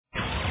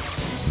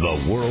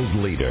The world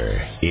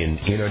leader in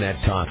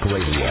Internet Talk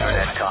Radio.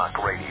 Internet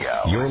Talk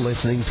Radio. You're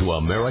listening to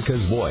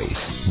America's Voice,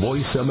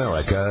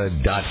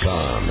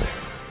 voiceamerica.com.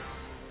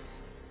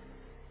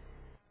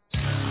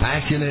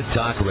 Passionate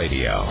Talk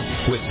Radio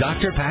with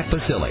Dr. Pat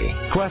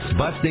Baccili. Crust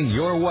busting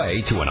your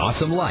way to an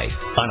awesome life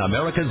on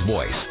America's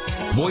Voice,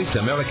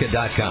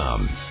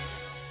 voiceamerica.com.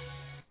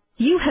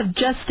 You have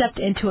just stepped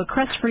into a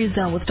crust-free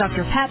zone with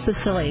Dr. Pat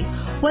Baccili.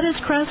 What is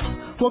crust?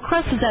 Well,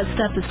 crust is that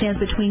stuff that stands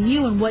between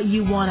you and what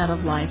you want out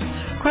of life.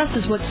 Crust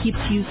is what keeps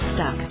you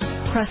stuck.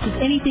 Crust is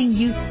anything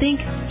you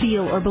think,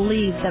 feel, or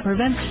believe that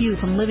prevents you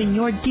from living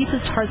your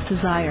deepest heart's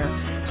desire.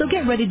 So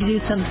get ready to do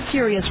some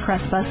serious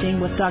crust busting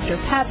with Dr.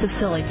 Pat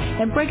Baccili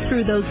and break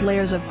through those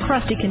layers of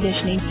crusty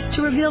conditioning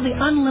to reveal the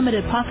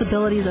unlimited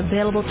possibilities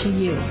available to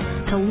you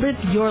to live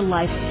your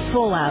life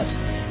full out.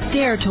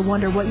 Dare to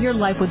wonder what your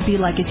life would be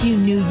like if you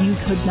knew you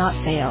could not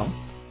fail.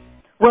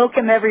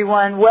 Welcome,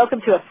 everyone.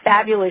 Welcome to a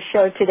fabulous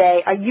show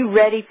today. Are you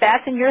ready?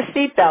 Fasten your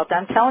seatbelt.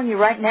 I'm telling you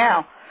right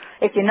now,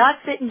 if you're not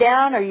sitting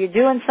down or you're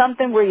doing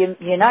something where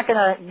you're not going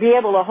to be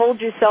able to hold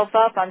yourself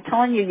up, I'm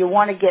telling you, you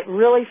want to get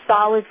really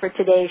solid for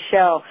today's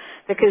show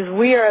because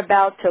we are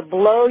about to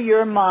blow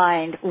your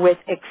mind with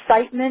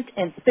excitement,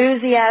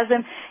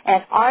 enthusiasm,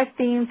 and our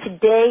theme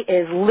today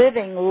is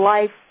living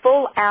life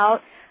full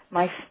out.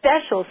 My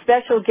special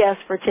guest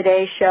for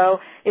today's show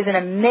is an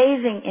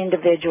amazing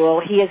individual.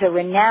 He is a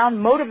renowned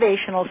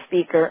motivational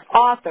speaker,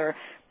 author,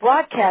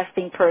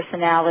 broadcasting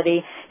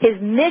personality. His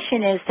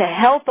mission is to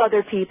help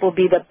other people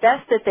be the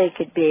best that they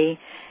could be,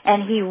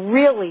 and he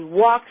really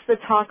walks the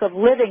talk of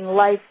living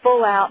life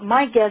full out.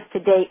 My guest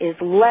today is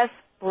Les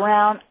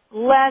Brown.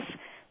 Les,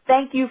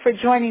 thank you for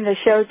joining the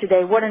show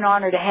today. What an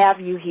honor to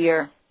have you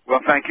here.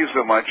 Well, thank you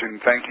so much,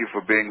 and thank you for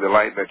being the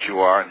light that you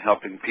are and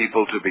helping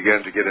people to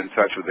begin to get in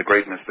touch with the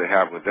greatness they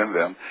have within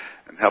them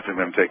and helping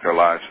them take their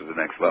lives to the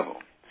next level.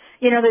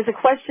 You know, there's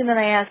a question that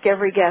I ask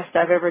every guest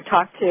I've ever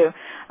talked to,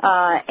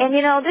 and,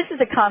 you know, this is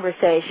a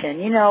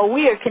conversation. You know,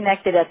 we are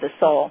connected at the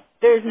soul.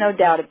 There's no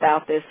doubt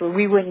about this, or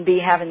we wouldn't be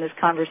having this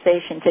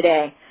conversation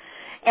today.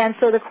 And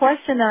so the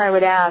question that I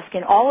would ask,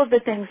 in all of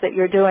the things that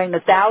you're doing, the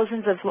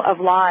thousands of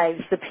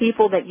lives, the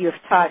people that you've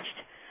touched,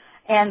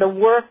 and the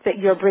work that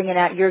you're bringing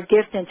out, your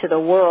gift into the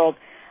world,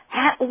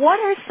 what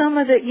are some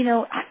of the, you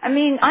know, I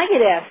mean, I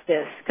get asked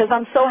this because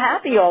I'm so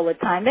happy all the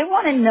time. They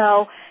want to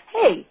know,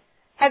 hey,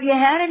 have you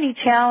had any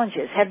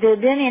challenges? Have there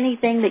been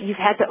anything that you've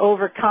had to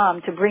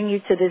overcome to bring you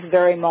to this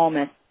very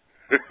moment?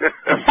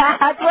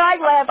 That's why I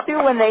laugh,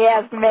 too, when they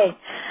ask me.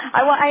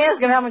 I ask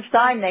them how much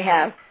time they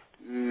have.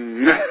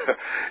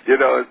 You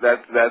know,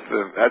 that's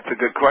a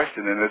good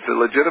question, and it's a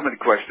legitimate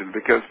question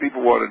because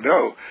people want to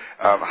know,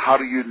 how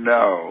do you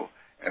know?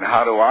 And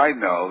how do I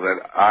know that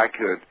I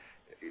could,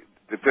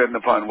 depend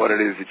upon what it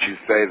is that you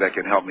say that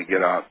can help me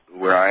get out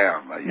where I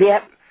am?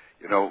 Yep.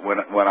 You know,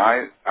 when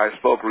I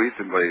spoke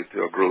recently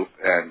to a group,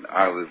 and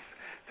I was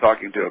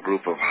talking to a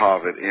group of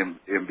Harvard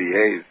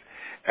MBAs,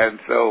 and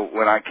so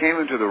when I came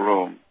into the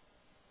room,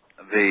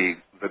 the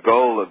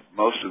goal of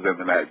most of them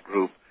in that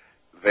group,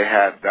 they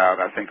had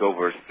I think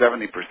over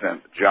 70%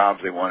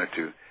 jobs they wanted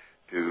to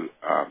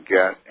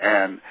get,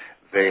 and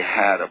they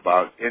had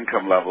about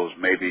income levels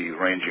maybe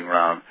ranging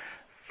around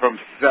from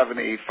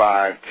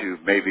 $75 to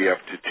maybe up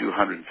to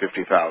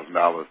 $250,000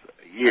 a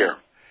year.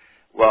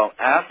 Well,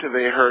 after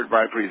they heard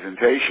my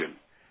presentation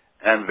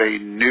and they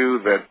knew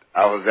that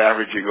I was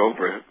averaging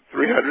over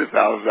 $300,000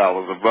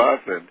 a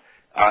month, and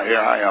here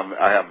I am.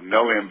 I have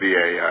no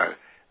MBA,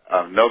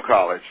 no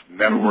college,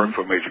 never worked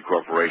for a major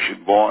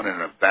corporation, born in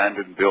an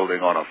abandoned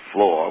building on a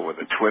floor with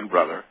a twin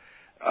brother.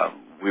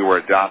 We were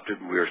adopted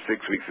when we were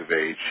 6 weeks of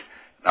age.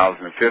 I was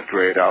in the 5th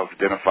grade. I was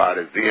identified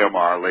as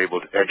VMR,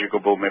 labeled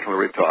educable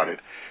mentally retarded,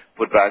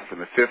 put back from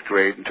the 5th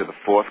grade into the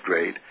 4th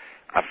grade.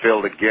 I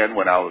failed again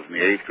when I was in the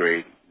 8th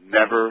grade.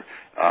 Never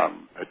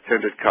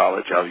attended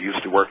college. I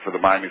used to work for the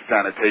Miami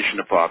Sanitation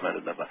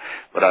Department.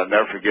 But I'll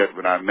never forget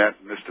when I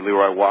met Mr.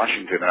 Leroy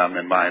Washington, and I'm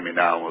in Miami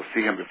now, and we'll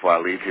see him before I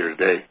leave here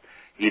today.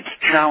 He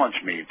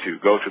challenged me to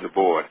go to the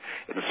board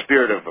in the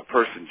spirit of a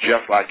person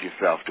just like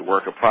yourself to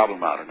work a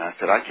problem out. And I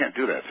said, I can't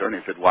do that, sir. And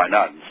he said, why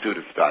not? And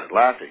students started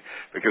laughing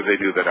because they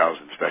knew that I was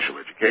in special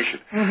education.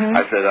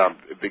 I said,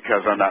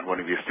 because I'm not one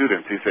of your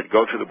students. He said,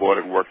 go to the board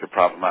and work the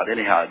problem out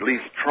anyhow. At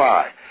least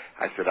try.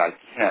 I said, I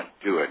can't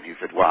do it. And he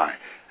said, why?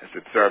 I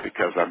said, sir,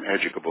 because I'm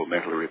educable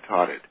mentally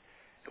retarded.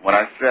 When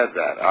I said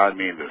that, I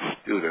mean the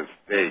students,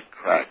 they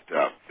cracked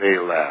up. They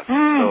laughed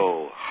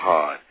so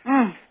hard.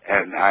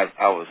 And I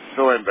was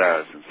so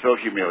embarrassed and so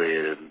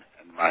humiliated, and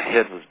my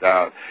head was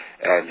down.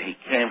 And he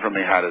came from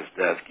behind his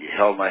desk. He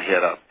held my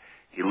head up.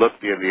 He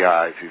looked me in the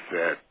eyes. He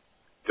said,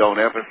 don't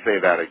ever say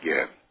that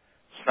again.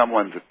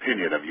 Someone's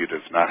opinion of you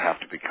does not have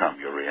to become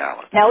your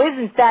reality. Now,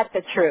 isn't that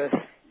the truth?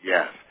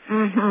 Yes.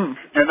 And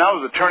that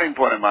was a turning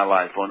point in my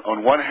life.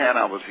 On one hand,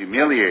 I was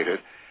humiliated,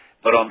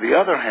 but on the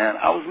other hand,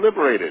 I was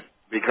liberated.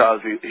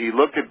 Because he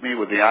looked at me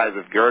with the eyes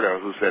of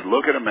Goethe, who said,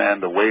 look at a man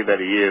the way that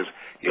he is,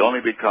 he only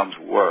becomes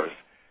worse.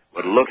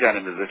 But look at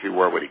him as if he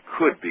were what he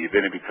could be,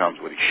 then he becomes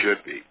what he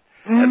should be.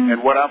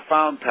 And what I've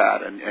found,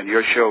 Pat, and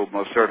your show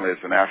most certainly is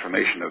an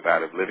affirmation of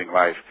that, of living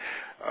life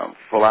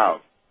full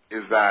out,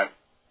 is that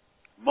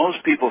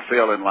most people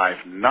fail in life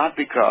not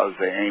because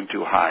they aim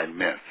too high and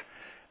miss.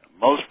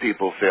 Most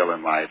people fail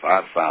in life,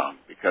 I've found,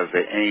 because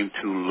they aim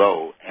too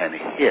low and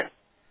hit,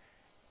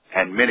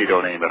 and many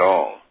don't aim at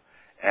all.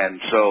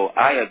 And so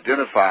I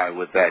identify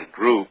with that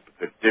group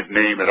that didn't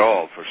aim at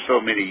all. For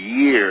so many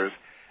years,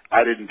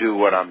 I didn't do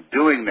what I'm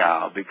doing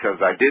now because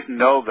I didn't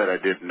know that I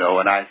didn't know,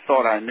 and I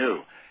thought I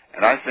knew.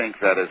 And I think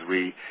that as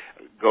we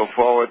go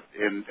forward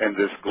in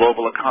this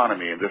global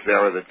economy, in this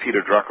era that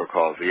Peter Drucker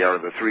calls the era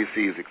of the 3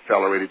 C's,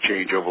 accelerated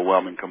change,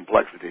 overwhelming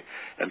complexity,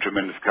 and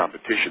tremendous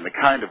competition, the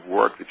kind of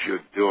work that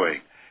you're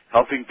doing,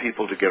 helping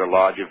people to get a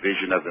larger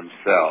vision of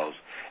themselves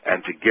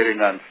and to getting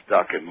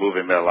unstuck and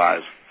moving their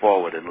lives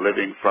forward and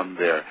living from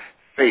their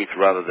faith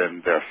rather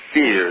than their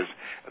fears,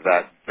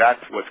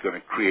 that's what's going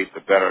to create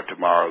the better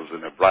tomorrows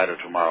and the brighter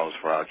tomorrows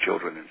for our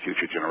children and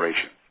future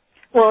generations.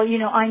 Well,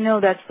 I know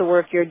that's the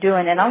work you're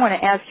doing, and I want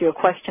to ask you a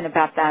question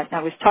about that.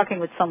 I was talking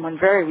with someone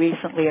very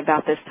recently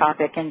about this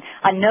topic, and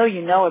I know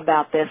you know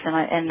about this,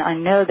 and I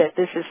know that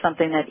this is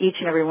something that each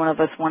and every one of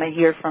us want to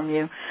hear from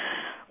you.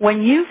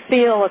 When you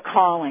feel a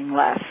calling,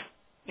 Les,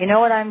 you know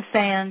what I'm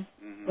saying?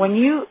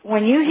 Mm-hmm.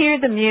 When you hear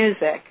the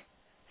music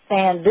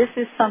saying this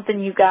is something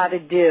you got to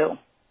do,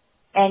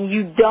 and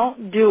you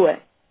don't do it,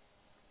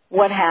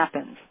 what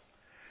happens?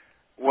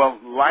 Well,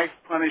 life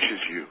punishes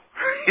you.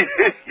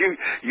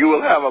 You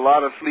will have a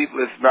lot of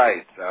sleepless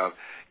nights.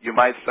 You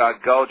might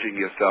start gouging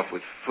yourself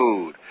with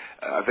food.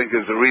 I think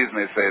there's a reason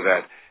they say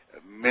that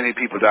many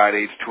people die at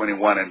age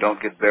 21 and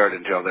don't get buried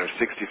until they're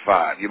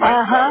 65. You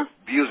might start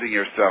abusing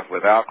yourself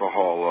with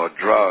alcohol or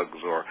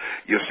drugs, or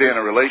you're in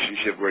a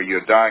relationship where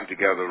you're dying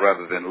together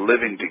rather than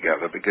living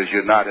together because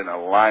you're not in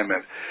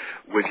alignment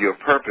with your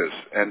purpose.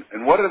 And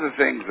one of the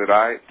things that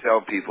I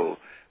tell people,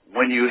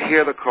 when you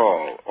hear the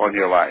call on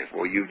your life,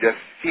 or you just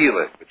feel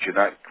it, but you're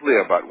not clear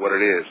about what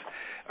it is,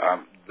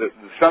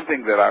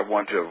 something that I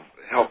want to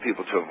help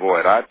people to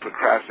avoid. I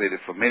procrastinated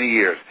for many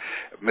years.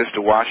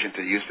 Mr.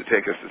 Washington used to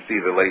take us to see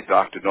the late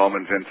Dr.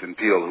 Norman Vincent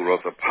Peale, who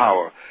wrote The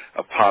Power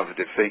of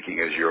Positive Thinking,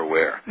 as you're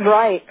aware.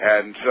 Right.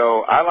 And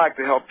so I like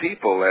to help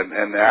people,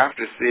 and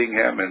after seeing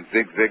him and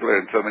Zig Ziglar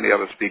and so many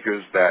other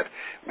speakers that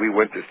we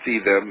went to see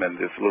them in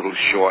this little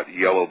short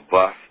yellow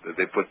bus that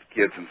they put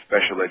kids in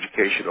special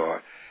education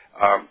on,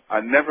 I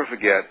never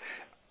forget,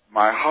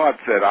 my heart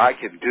said, I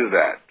can do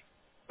that,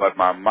 but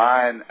my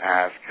mind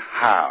asked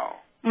how.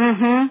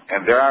 Mm-hmm.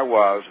 And there I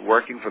was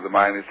working for the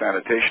Miami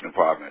Sanitation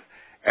Department.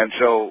 And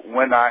so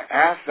when I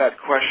asked that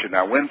question,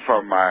 I went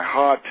from my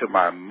heart to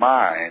my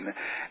mind,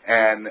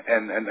 and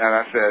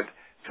I said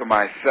to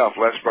myself,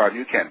 Les Brown,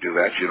 you can't do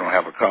that. You don't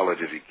have a college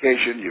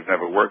education. You've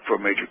never worked for a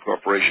major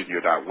corporation.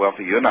 You're not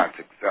wealthy. You're not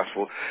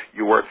successful.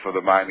 You work for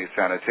the Miami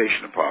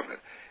Sanitation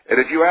Department. And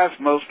if you ask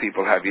most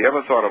people, have you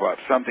ever thought about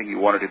something you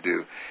wanted to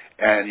do,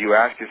 and you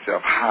ask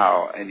yourself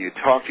how, and you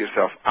talk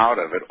yourself out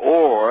of it,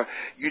 or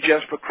you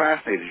just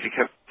procrastinated, you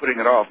kept putting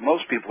it off,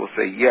 most people will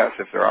say yes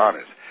if they're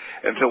honest.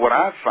 And so what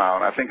I've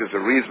found, I think is the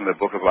reason the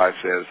Book of Life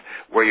says,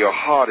 where your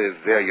heart is,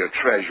 there your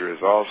treasure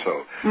is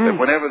also. That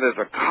whenever there's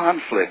a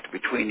conflict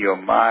between your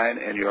mind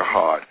and your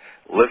heart,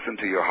 listen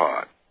to your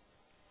heart.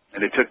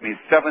 And it took me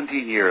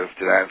 17 years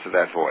to answer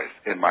that voice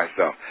in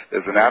myself.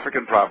 There's an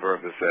African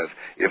proverb that says,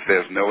 if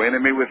there's no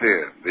enemy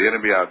within, the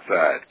enemy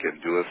outside can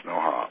do us no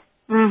harm.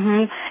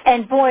 Mm-hmm.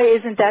 And boy,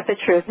 isn't that the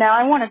truth. Now,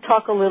 I want to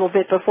talk a little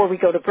bit before we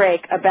go to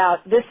break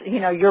about this,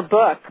 your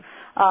book.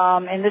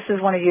 And this is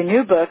one of your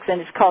new books,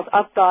 and it's called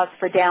Up Thoughts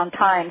for Down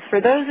Times.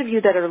 For those of you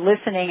that are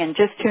listening and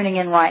just tuning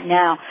in right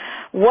now,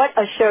 what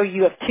a show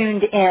you have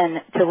tuned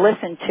in to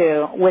listen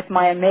to with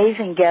my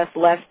amazing guest,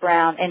 Les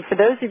Brown. And for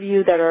those of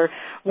you that are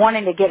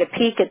wanting to get a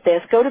peek at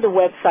this, go to the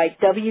website,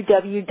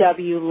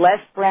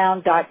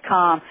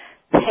 www.lesbrown.com.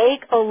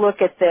 Take a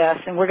look at this,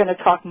 and we're going to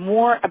talk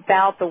more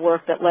about the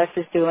work that Les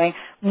is doing,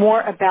 more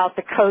about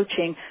the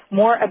coaching,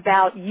 more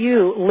about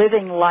you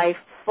living life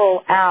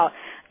full out.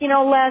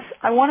 Les,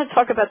 I want to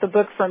talk about the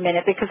book for a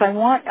minute because I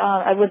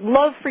would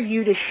love for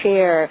you to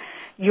share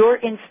your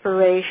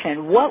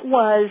inspiration. What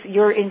was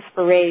your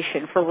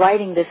inspiration for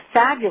writing this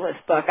fabulous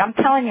book? I'm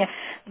telling you,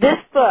 this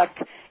book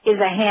is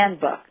a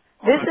handbook.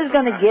 This is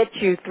going to get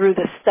you through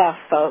the stuff,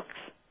 folks.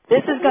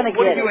 This is going to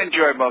get it. What do you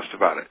enjoy most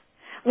about it?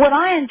 What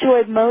I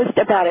enjoyed most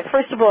about it,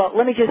 first of all,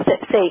 let me just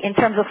say, in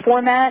terms of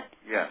format,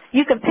 yes,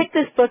 you can pick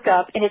this book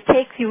up, and it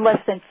takes you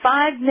less than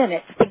 5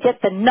 minutes to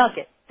get the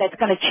nugget that's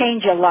going to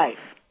change your life.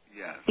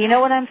 Yes. You know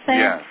what I'm saying?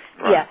 Yes,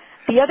 right. Yeah.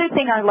 The other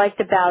thing I liked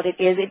about it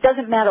is it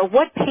doesn't matter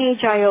what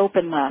page I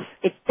open, Les.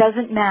 It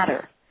doesn't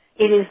matter.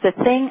 It is the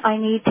thing I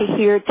need to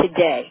hear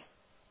today.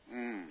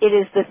 It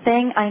is the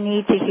thing I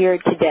need to hear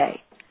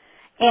today.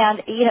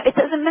 And, it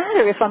doesn't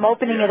matter if I'm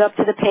opening it up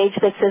to the page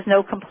that says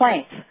no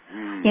complaints,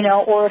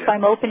 or if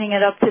I'm opening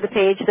it up to the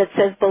page that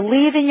says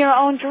believe in your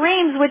own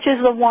dreams, which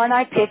is the one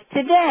I picked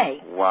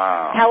today.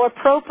 Wow. How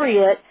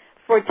appropriate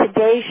for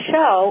today's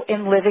show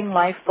in Living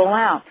Life Full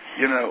Out.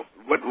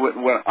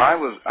 when I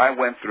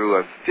went through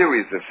a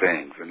series of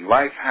things, and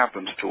life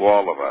happens to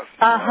all of us.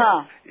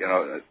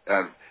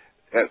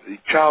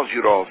 Charles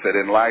Udall said,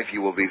 in life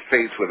you will be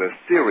faced with a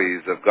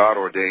series of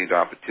God-ordained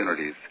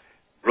opportunities,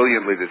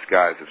 brilliantly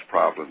disguised as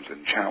problems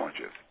and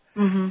challenges.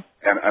 Mm-hmm.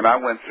 And I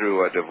went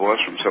through a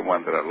divorce from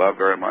someone that I love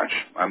very much.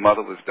 My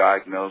mother was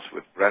diagnosed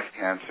with breast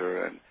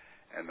cancer, and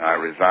I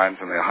resigned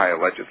from the Ohio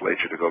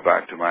legislature to go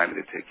back to Miami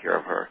to take care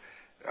of her.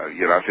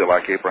 I feel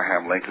like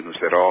Abraham Lincoln, who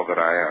said, all that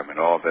I am and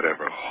all that I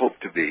ever hope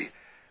to be,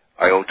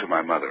 I owe to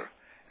my mother.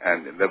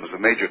 And there was a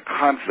major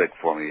conflict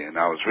for me, and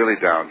I was really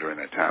down during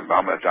that time.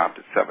 Mama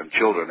adopted 7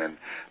 children, and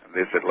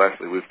they said,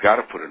 Leslie, we've got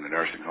to put her in a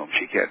nursing home.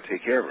 She can't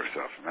take care of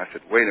herself. And I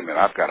said, wait a minute,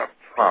 I've got a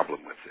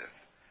problem with this.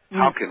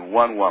 How can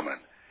one woman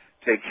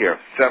take care of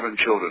 7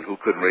 children who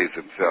couldn't raise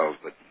themselves,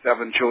 but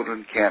 7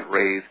 children can't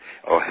raise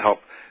or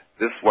help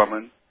this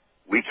woman?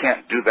 We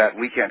can't do that.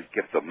 We can't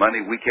get the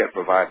money. We can't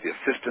provide the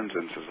assistance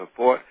and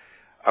support.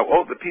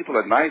 The people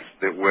are nice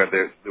where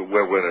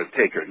we're to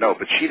take her. No,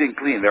 but she didn't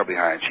clean their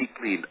behind. She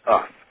cleaned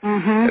us.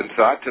 Mm-hmm. And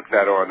so I took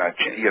that on. I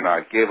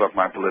gave up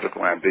my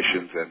political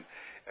ambitions,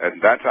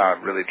 and that's how I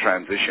really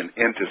transitioned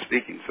into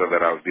speaking so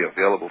that I would be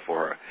available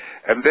for her.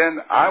 And then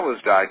I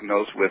was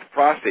diagnosed with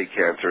prostate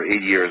cancer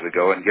 8 years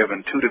ago and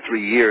given 2 to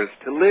 3 years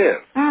to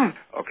live. Mm.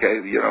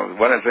 Okay,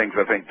 one of the things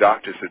I think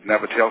doctors should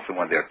never tell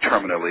someone they're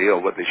terminally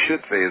ill. What they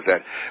should say is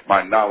that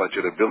my knowledge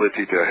and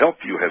ability to help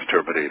you has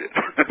terminated.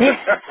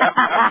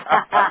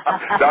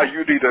 Now you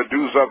need to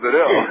do something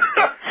else.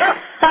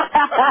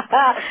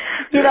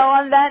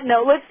 On that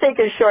note, let's take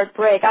a short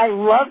break. I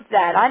love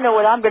that. I know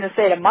what I'm going to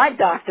say to my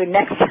doctor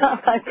next time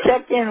I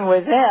check in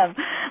with him.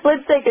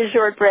 Let's take a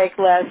short break,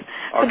 Les.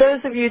 For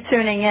those of you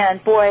tuning in,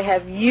 boy,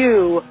 have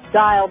you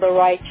dialed the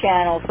right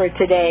channel for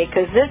today,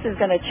 because this is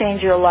going to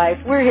change your life.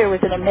 We're here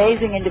with an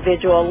amazing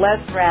individual, Les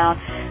Brown.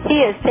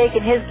 He has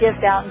taken his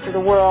gift out into the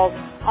world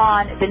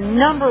on the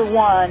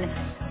 #1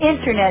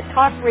 Internet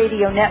talk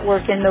radio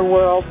network in the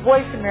world,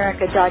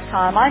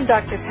 VoiceAmerica.com. I'm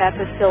Dr. Pat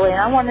Baccili,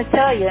 and I want to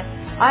tell you,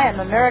 I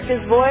am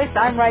America's Voice.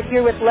 I'm right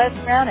here with Les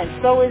Brown,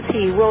 and so is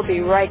he. We'll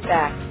be right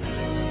back.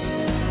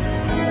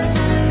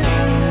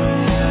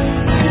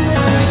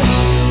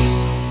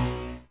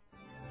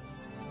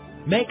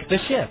 Make the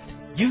shift.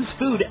 Use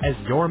food as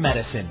your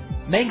medicine.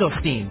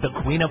 Mangosteen, the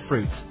queen of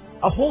fruits.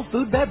 A whole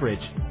food beverage.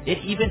 It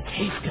even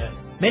tastes good.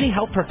 Many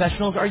health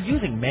professionals are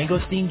using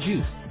mangosteen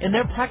juice in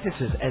their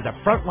practices as a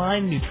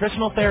frontline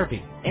nutritional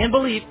therapy and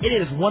believe it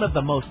is one of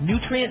the most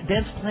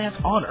nutrient-dense plants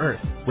on earth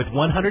with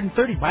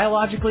 130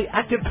 biologically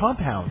active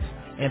compounds,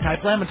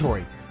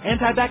 anti-inflammatory,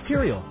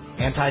 antibacterial,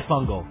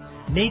 antifungal.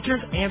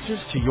 Nature's answers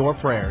to your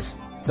prayers.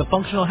 The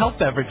functional health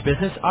beverage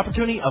business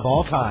opportunity of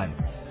all time.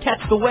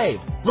 Catch the wave.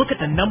 Look at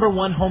the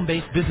 #1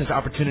 home-based business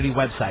opportunity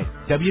website,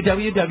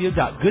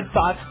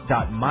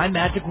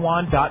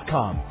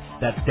 www.goodthoughts.mymagicwand.com.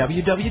 That's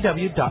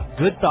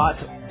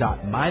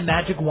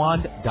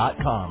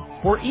www.goodthoughts.mymagicwand.com.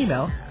 Or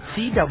email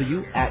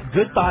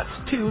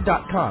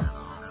cw@goodthoughts2.com.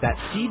 That's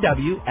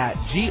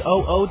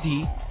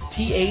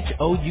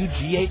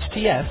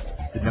cw@goodthoughts,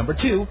 the number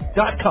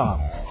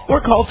 2.com.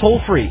 Or call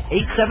toll-free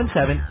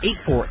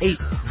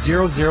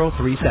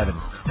 877-848-0037.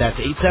 That's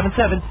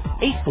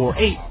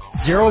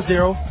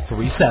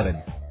 877-848-0037.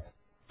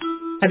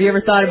 Have you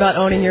ever thought about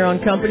owning your own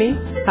company?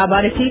 How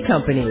about a tea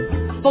company?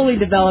 Fully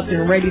developed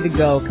and ready to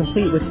go,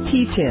 complete with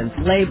tea tins,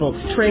 labels,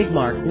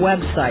 trademark,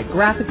 website,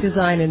 graphic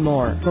design, and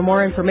more. For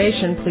more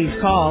information, please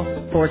call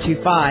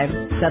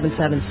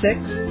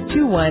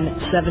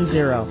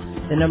 425-776-2170.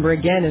 The number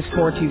again is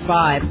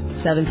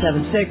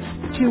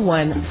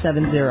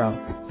 425-776-2170.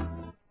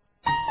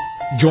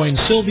 Join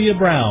Sylvia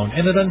Brown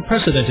and an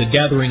unprecedented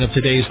gathering of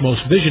today's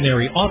most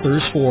visionary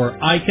authors for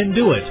I Can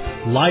Do It,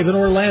 live in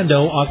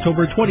Orlando,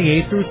 October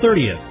 28th through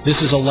 30th.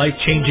 This is a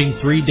life-changing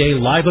 3-day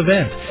live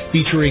event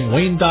featuring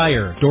Wayne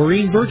Dyer,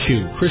 Doreen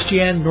Virtue,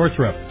 Christiane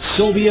Northrup,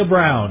 Sylvia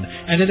Brown,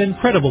 and an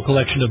incredible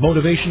collection of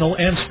motivational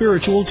and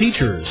spiritual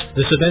teachers.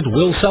 This event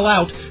will sell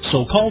out,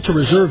 so call to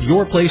reserve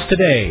your place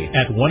today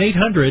at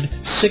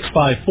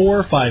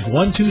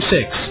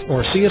 1-800-654-5126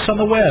 or see us on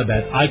the web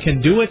at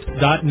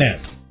icandoit.net.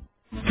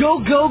 Go,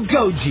 go,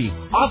 Goji!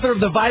 Author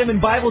of the Vitamin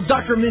Bible,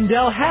 Dr.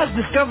 Mindell has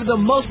discovered the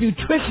most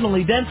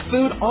nutritionally dense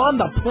food on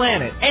the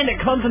planet, and it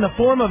comes in the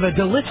form of a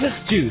delicious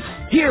juice.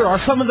 Here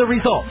are some of the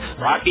results.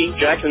 Rocky,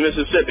 Jackson,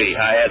 Mississippi.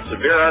 I had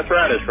severe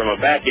arthritis from a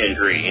back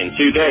injury. In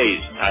 2 days,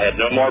 I had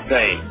no more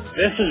pain.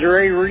 This is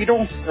Ray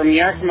Riedel from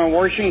Yakima,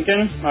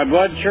 Washington. My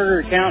blood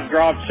sugar count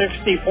dropped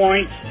 60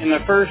 points in the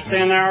first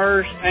 10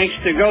 hours thanks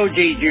to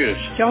Goji juice.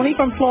 Joni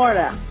from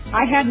Florida.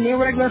 I had an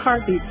irregular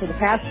heartbeat for the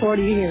past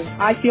 40 years.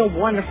 I feel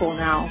wonderful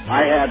now.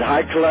 I had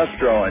high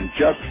cholesterol. In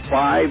just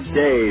 5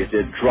 days,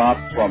 it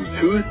dropped from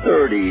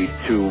 230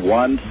 to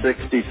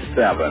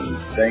 167.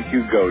 Thank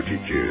you, Goji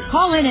Juice.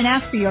 Call in and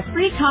ask for your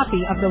free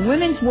copy of the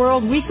Women's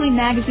World Weekly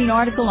Magazine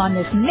article on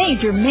this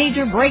major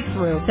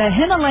breakthrough, the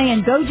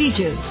Himalayan Goji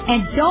Juice.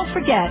 And don't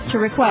forget to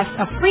request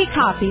a free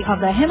copy of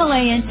the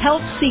Himalayan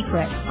Health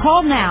Secret.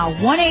 Call now,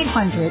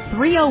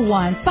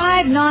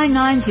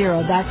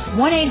 1-800-301-5990. That's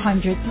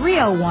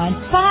 1-800-301-5990.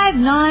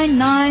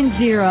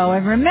 888-331-5990.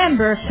 And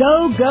remember,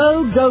 go,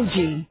 go,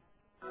 Goji.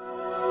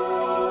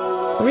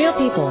 Real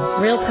people,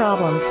 real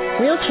problems,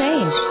 real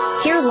change.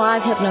 Hear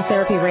live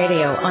Hypnotherapy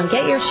Radio on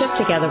Get Your Shift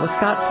Together with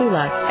Scott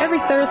Sulak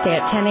every Thursday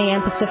at 10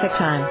 a.m. Pacific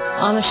Time.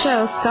 On the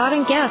show, Scott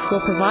and guests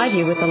will provide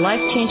you with the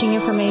life-changing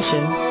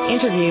information,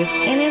 interviews,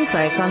 and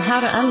insights on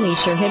how to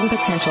unleash your hidden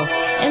potential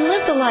and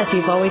live the life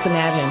you've always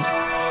imagined.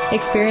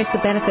 Experience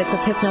the benefits of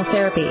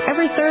hypnotherapy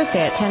every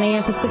Thursday at 10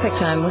 a.m. Pacific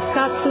Time with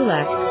Scott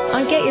Sulak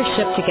on Get Your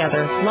Shift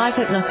Together, live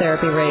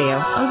Hypnotherapy Radio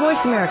on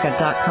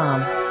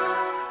VoiceAmerica.com.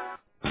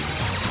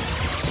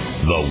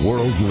 The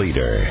world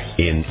leader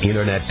in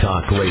Internet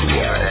Talk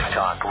Radio.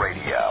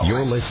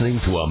 You're listening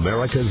to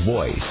America's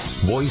Voice,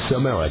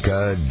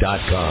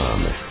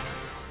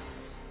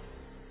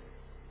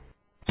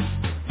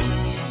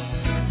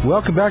 VoiceAmerica.com.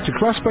 Welcome back to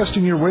Crust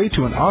Busting Your Way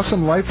to an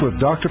Awesome Life with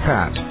Dr.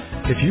 Pat.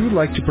 If you would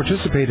like to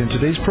participate in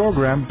today's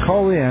program,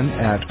 call in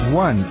at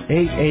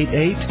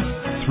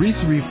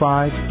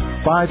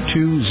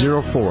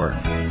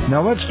 1-888-335-5204.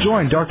 Now let's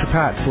join Dr.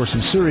 Pat for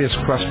some serious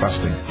crust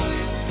busting.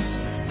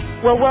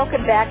 Well,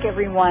 welcome back,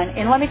 everyone.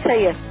 And let me tell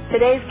you,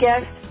 today's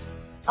guest,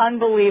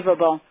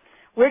 unbelievable.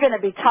 We're going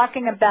to be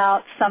talking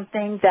about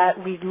something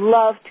that we'd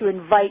love to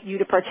invite you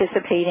to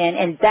participate in,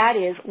 and that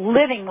is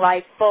living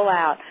life full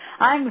out.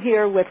 I'm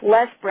here with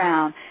Les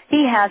Brown.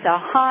 He has a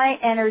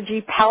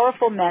high-energy,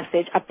 powerful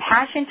message, a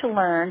passion to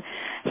learn.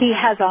 He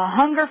has a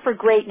hunger for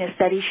greatness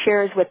that he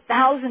shares with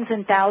thousands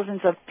and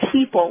thousands of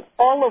people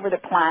all over the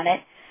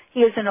planet.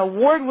 He is an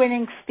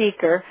award-winning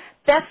speaker,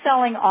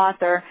 best-selling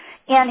author,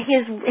 and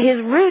his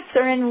roots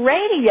are in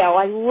radio.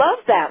 I love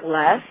that,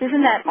 Les.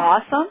 Isn't that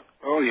awesome?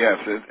 Oh, yes.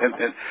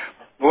 And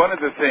one of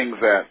the things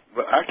that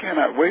I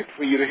cannot wait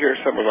for you to hear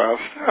some of our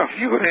stuff.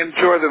 You would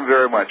enjoy them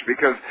very much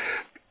because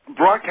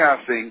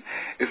broadcasting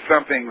is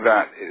something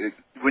that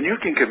when you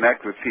can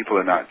connect with people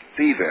and not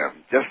see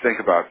them, just think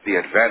about the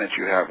advantage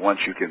you have once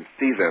you can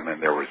see them and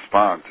their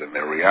response and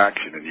their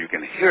reaction and you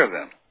can hear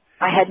them.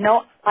 I hadn't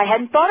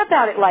thought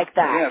about it like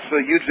that. Yeah, so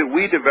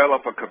we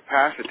develop a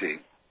capacity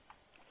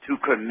to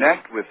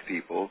connect with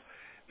people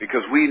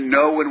because we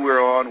know when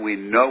we're on, we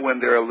know when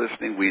they're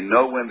listening, we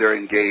know when they're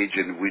engaged,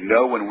 and we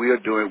know when we are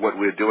doing what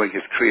we're doing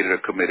has created a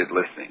committed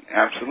listening.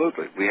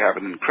 Absolutely. We have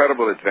an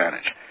incredible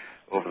advantage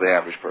over the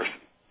average person.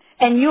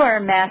 And you are a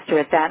master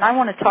at that. And I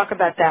want to talk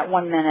about that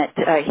 1 minute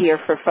here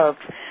for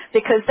folks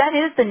because that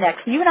is the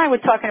next. You and I were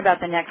talking about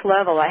the next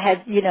level. I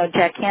had,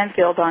 Jack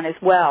Canfield on as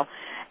well.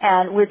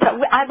 And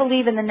I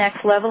believe in the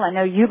next level. I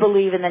know you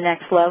believe in the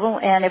next level.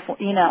 And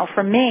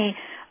for me,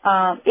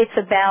 it's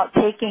about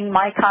taking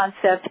my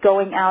concept,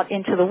 going out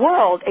into the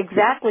world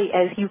exactly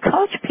as you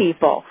coach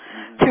people,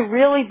 to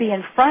really be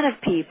in front of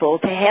people,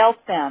 to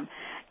help them.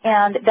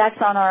 And that's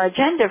on our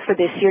agenda for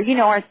this year.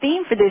 Our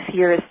theme for this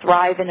year is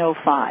Thrive in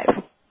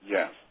 05.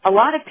 Yes. A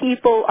lot of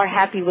people are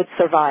happy with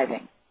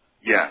surviving.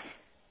 Yes.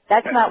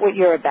 That's not what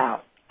you're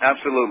about.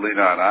 Absolutely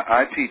not.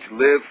 I teach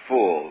live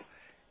full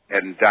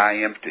and die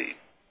empty.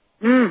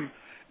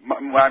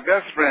 My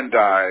best friend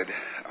died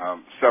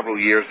several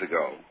years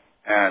ago.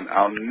 And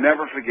I'll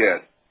never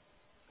forget,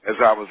 as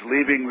I was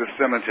leaving the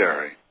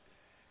cemetery,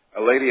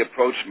 a lady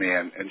approached me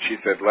and she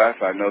said, Les,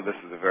 I know this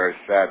is a very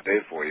sad day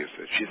for you.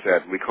 So she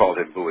said, we called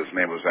him Boo. His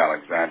name was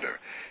Alexander.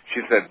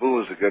 She said, Boo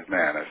is a good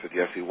man. I said,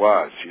 yes, he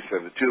was. She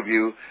said, the two of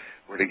you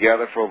were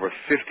together for over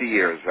 50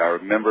 years. I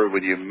remember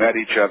when you met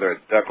each other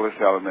at Douglas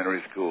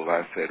Elementary School.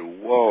 I said,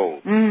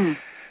 whoa.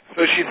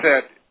 So she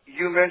said,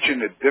 you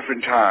mentioned at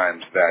different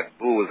times that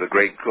Boo was a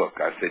great cook.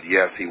 I said,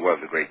 yes, he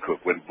was a great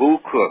cook. When Boo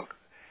cooked,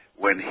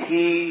 when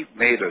he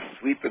made a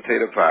sweet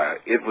potato pie,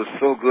 it was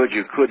so good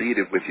you could eat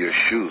it with your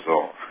shoes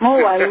off.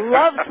 Oh, I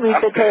love sweet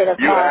potato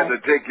pie. You had to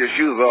take your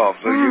shoes off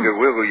so you could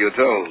wiggle your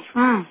toes.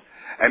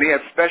 And he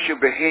had special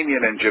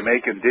Bahamian and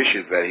Jamaican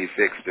dishes that he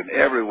fixed, and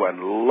everyone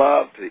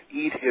loved to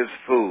eat his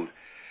food.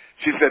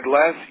 She said,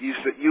 Les,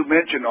 you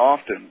mentioned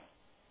often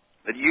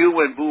that you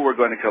and Boo were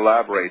going to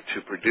collaborate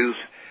to produce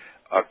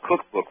a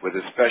cookbook with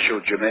his special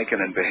Jamaican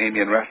and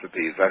Bahamian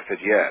recipes. I said,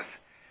 yes.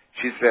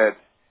 She said,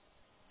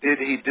 did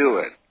he do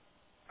it?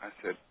 I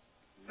said,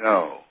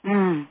 no.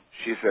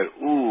 She said,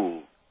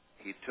 ooh,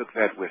 he took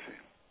that with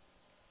him.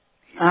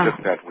 He took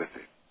that with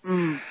him.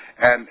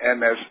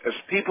 And as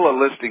people are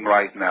listening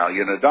right now,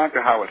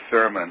 Dr. Howard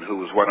Thurman, who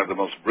was one of the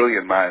most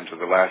brilliant minds of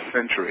the last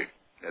century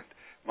that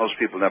most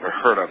people never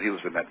heard of, he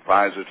was an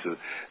advisor to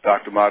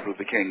Dr. Martin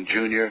Luther King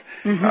Jr.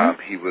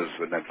 He was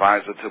an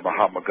advisor to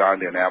Mahatma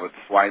Gandhi and Albert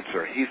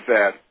Schweitzer. He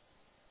said,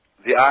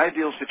 the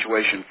ideal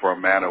situation for a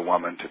man or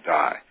woman to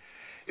die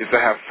is to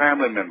have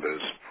family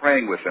members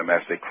praying with them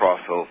as they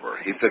cross over.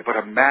 He said, but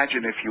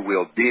imagine, if you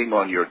will, being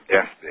on your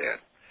deathbed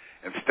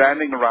and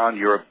standing around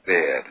your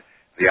bed,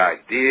 the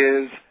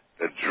ideas,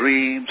 the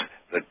dreams,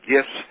 the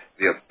gifts,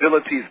 the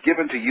abilities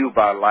given to you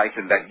by life,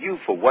 and that you,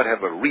 for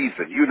whatever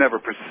reason, you never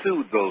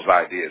pursued those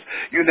ideas.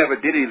 You never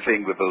did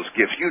anything with those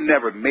gifts. You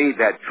never made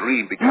that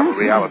dream become a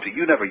reality.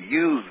 You never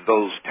used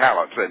those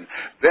talents. And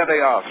there they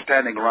are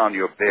standing around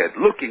your bed,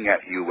 looking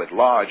at you with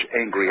large,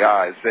 angry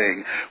eyes,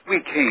 saying,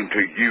 we came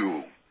to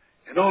you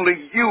and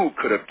only you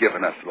could have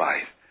given us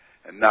life.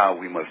 And now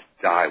we must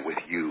die with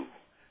you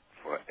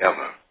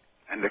forever.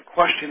 And the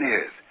question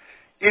is,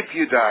 if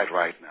you died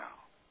right now,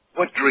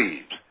 what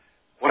dreams,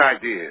 what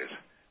ideas,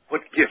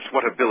 what gifts,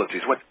 what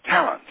abilities, what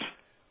talents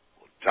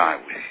will die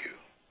with you?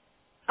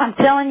 I'm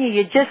telling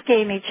you just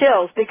gave me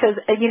chills because,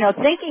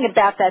 thinking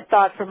about that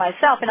thought for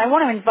myself, and I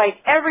want to invite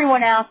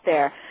everyone out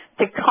there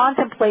to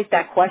contemplate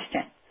that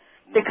question,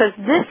 because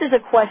this is a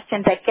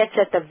question that gets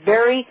at the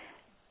very,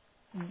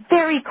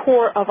 very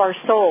core of our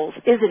souls,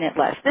 isn't it,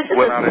 Les? This is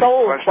a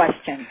soul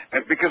question.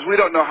 And because we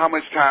don't know how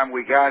much time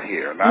we got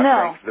here. And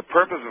I think the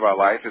purpose of our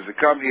life is to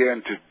come here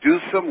and to do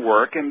some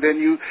work, and then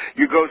you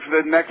go to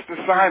the next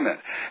assignment.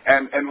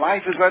 And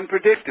life is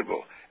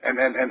unpredictable. And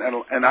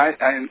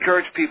I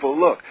encourage people,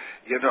 look,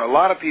 a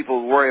lot of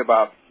people worry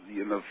about,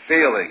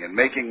 failing and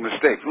making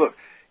mistakes. Look,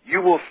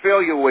 you will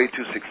fail your way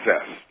to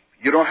success.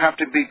 You don't have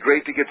to be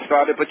great to get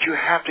started, but you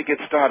have to get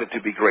started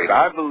to be great.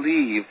 I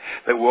believe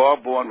that we're all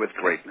born with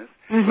greatness,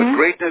 but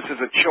greatness is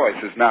a choice,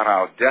 it's not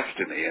our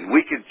destiny. And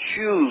we can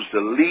choose to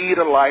lead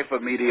a life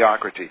of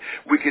mediocrity.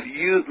 We can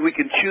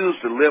choose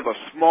to live a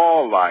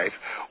small life,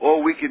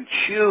 or we can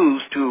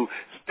choose to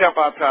step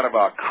outside of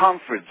our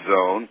comfort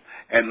zone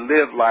and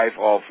live life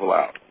all full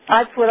out.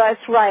 That's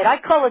right. I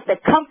call it the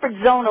comfort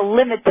zone of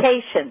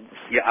limitations.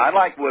 Yeah, I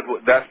like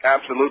that's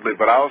absolutely,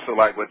 but I also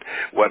like what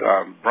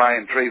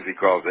Brian Tracy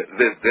calls it,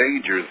 the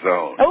danger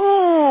zone.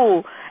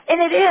 Oh,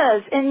 and it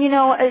is.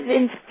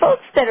 And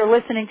folks that are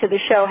listening to the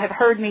show have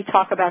heard me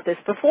talk about this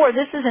before.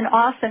 This is an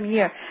awesome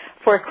year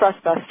for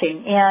crust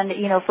busting and,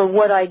 for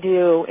what I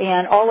do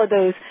and all of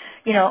those,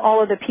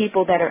 all of the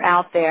people that are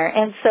out there.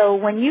 And so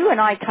when you and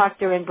I talked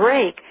during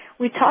break,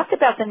 we talked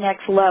about the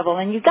next level,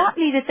 and you got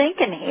me to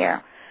thinking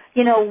here.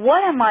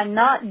 What am I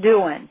not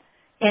doing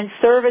in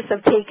service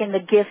of taking the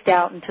gift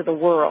out into the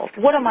world?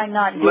 What am I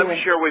not doing? Let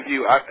me share with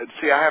you. I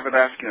haven't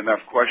asked you enough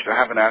questions. I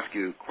haven't asked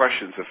you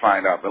questions to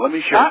find out. But let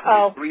me share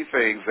with you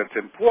 3 things that's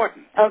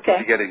important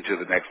to getting to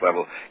the next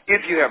level.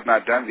 If you have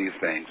not done these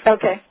things,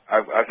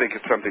 I think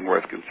it's something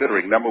worth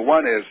considering. Number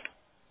 1 is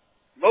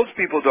most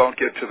people don't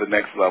get to the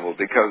next level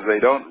because they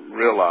don't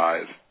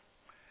realize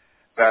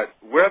that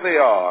where they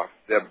are,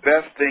 their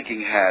best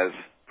thinking has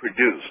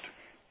produced.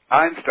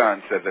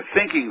 Einstein said the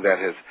thinking that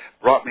has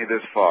brought me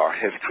this far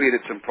has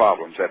created some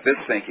problems that this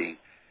thinking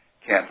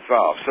can't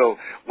solve. So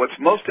what's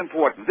most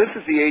important, this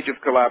is the age of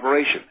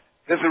collaboration.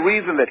 There's a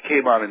reason that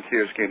Kmart and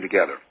Sears came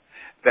together,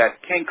 that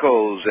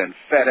Kinko's and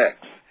FedEx,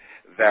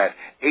 that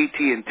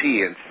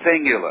AT&T and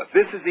Singular.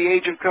 This is the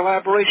age of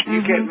collaboration.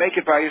 You can't make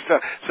it by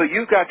yourself. So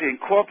you've got to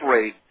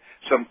incorporate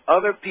some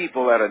other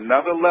people at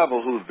another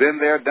level who've been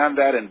there, done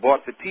that, and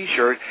bought the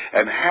T-shirt,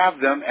 and have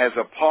them as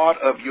a part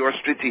of your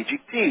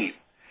strategic team.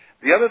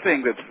 The other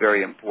thing that's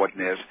very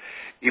important is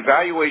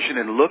evaluation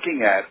and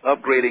looking at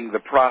upgrading the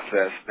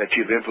process that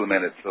you've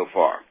implemented so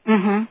far.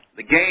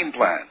 The game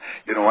plan.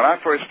 When I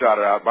first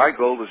started out, my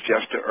goal was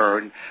just to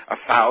earn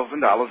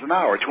 $1,000 an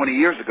hour. 20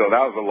 years ago,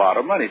 that was a lot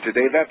of money.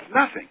 Today, that's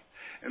nothing.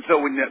 And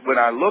so when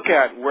I look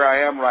at where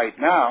I am right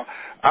now,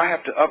 I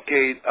have to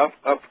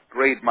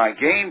upgrade my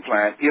game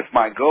plan if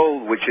my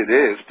goal, which it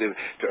is,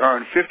 to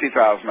earn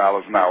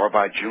 $50,000 an hour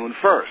by June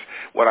 1st.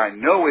 What I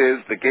know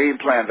is the game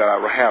plan that I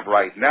have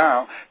right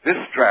now, this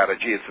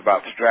strategy, it's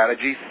about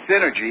strategy,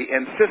 synergy,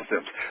 and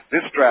systems.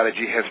 This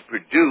strategy has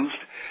produced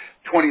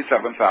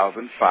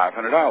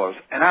 $27,500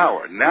 an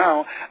hour.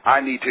 Now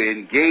I need to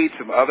engage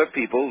some other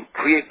people,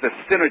 create the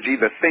synergy,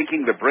 the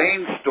thinking, the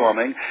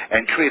brainstorming,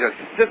 and create a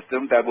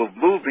system that will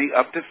move me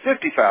up to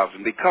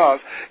 $50,000, because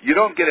you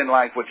don't get in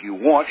life what you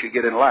want, you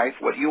get in life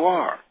what you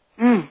are.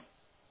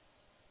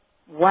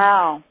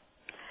 Wow.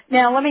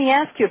 Now let me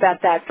ask you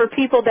about that. For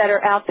people that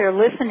are out there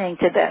listening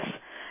to this,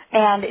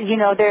 and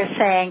they're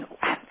saying,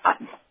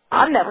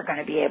 I'm never going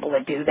to be able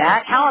to do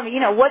that.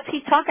 What's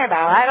he talking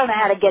about? I don't know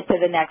how to get to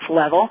the next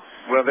level.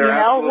 Well, they're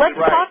absolutely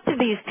let's talk to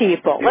these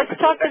people. Let's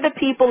talk to the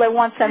people that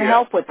want some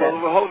help with this.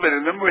 Well, hold a minute.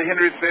 Remember what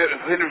Henry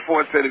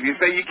Ford said, if you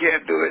say you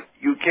can't do it,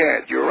 you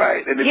can't. You're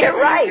right. And if you say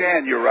you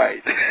can, you're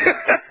right.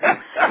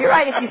 You're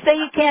right. If you say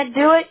you can't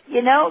do it,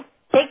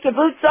 take your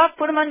boots off,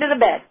 put them under the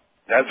bed.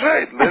 That's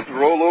right. Let's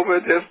roll over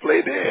and just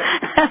play dead.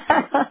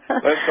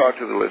 Let's talk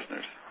to the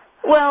listeners.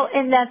 Well,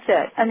 and that's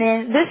it. I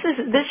mean,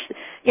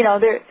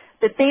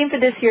 the theme for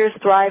this year is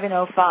Thrive in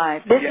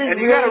 05. And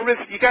you got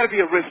to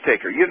be a risk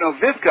taker.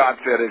 Viscott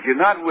said, if you're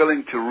not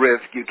willing to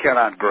risk, you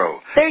cannot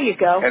grow. There you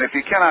go. And if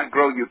you cannot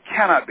grow, you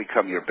cannot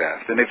become your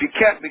best. And if you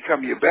can't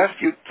become your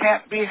best, you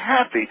can't be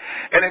happy.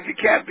 And if you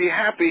can't be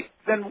happy,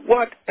 then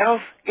what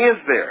else is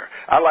there?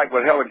 I like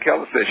what Helen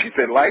Keller said. She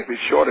said, life is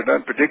short and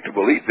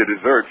unpredictable. Eat the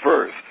dessert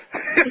first.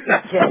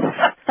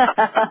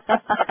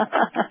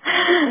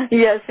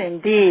 Yes,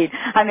 indeed.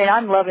 I mean,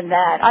 I'm loving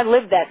that. I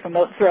lived that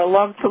for a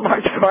large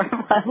part of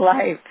my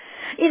life.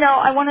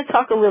 I want to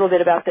talk a little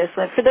bit about this.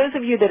 For those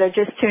of you that are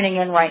just tuning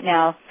in right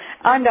now,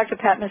 I'm Dr.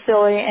 Pat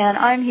Baccili, and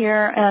I'm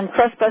here on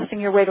Crust Busting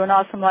Your Way to an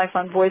Awesome Life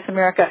on Voice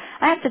America.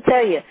 I have to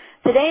tell you,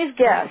 today's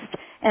guest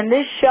and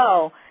this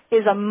show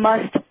is a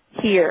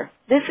must-hear.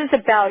 This is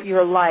about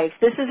your life.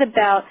 This is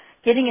about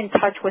getting in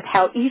touch with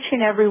how each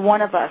and every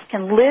one of us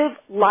can live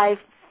life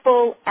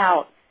full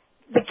out.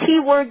 The key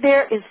word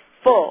there is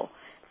full.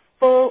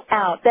 Full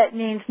out. That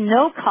means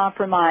no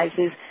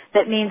compromises.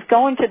 That means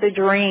going to the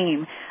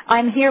dream.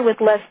 I'm here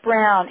with Les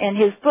Brown, and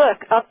his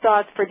book, Up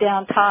Thoughts for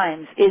Down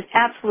Times, is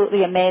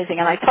absolutely amazing.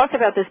 And I talked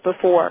about this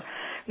before.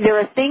 There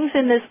are things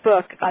in this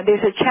book,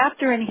 there's a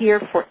chapter in here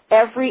for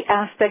every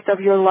aspect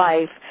of your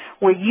life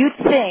where you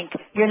think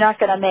you're not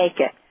going to make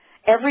it.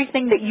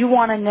 Everything that you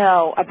want to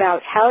know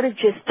about how to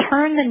just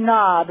turn the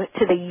knob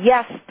to the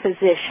yes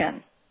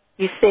position,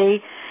 you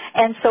see?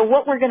 And so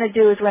what we're going to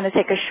do is we're going to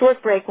take a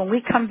short break. When we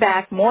come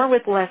back, more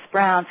with Les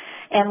Brown,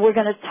 and we're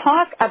going to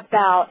talk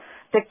about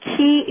the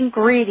key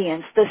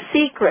ingredients, the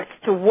secrets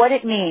to what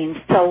it means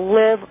to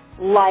live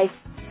life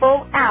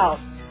full out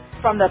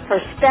from the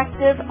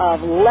perspective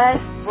of Les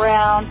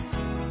Brown,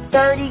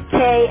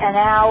 $30K an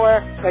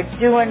hour for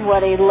doing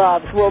what he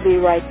loves. We'll be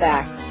right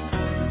back.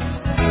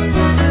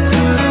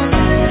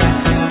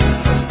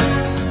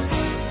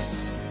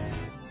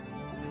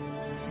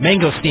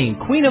 Mangosteen,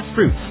 Queen of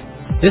Fruits.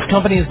 This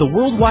company is the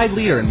worldwide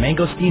leader in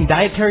mangosteen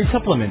dietary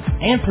supplements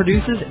and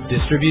produces,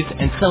 distributes,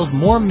 and sells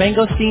more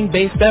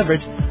mangosteen-based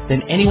beverage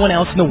than anyone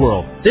else in the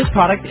world. This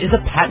product is a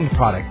patent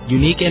product,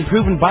 unique and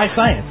proven by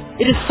science.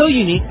 It is so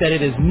unique that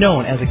it is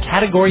known as a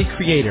category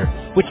creator,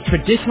 which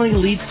traditionally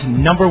leads to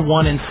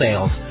 #1 in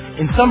sales.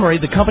 In summary,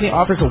 the company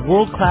offers a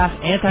world-class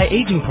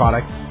anti-aging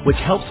product which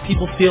helps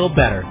people feel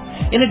better.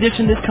 In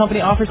addition, this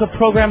company offers a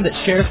program that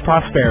shares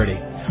prosperity.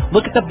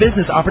 Look at the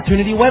business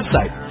opportunity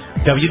website,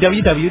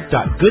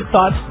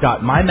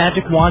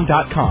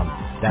 www.goodthoughts.mymagicwand.com.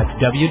 That's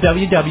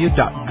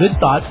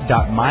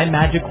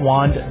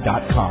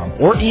www.goodthoughts.mymagicwand.com.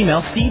 Or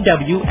email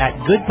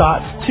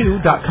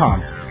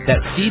cw@goodthoughts2.com.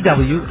 That's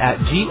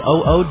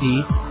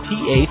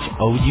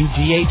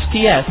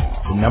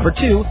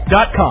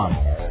cw@goodthoughts2.com.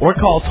 Or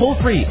call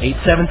toll-free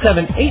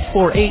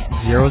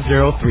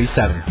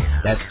 877-848-0037.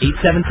 That's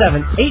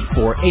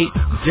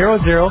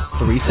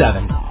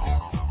 877-848-0037.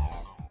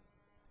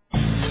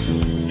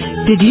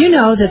 Did you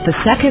know that the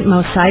second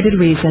most cited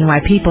reason why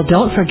people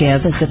don't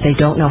forgive is that they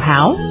don't know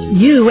how?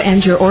 You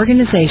and your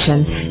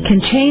organization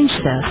can change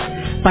this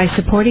by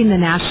supporting the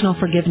National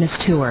Forgiveness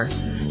Tour,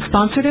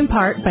 sponsored in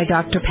part by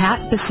Dr.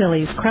 Pat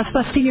Basili's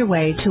Crust-Busting Your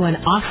Way to an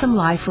Awesome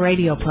Life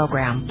radio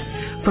program.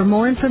 For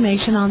more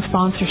information on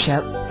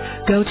sponsorship,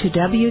 go to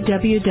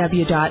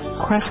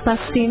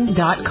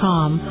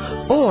www.crustbusting.com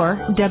or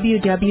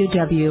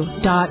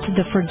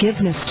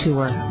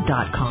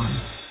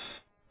www.theforgivenesstour.com.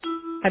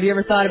 Have you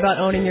ever thought about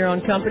owning your own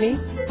company?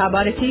 How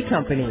about a tea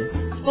company?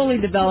 Fully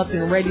developed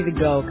and ready to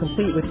go,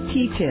 complete with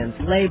teach-ins,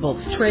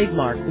 labels,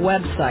 trademark,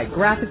 website,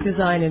 graphic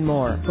design, and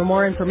more. For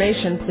more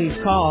information, please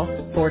call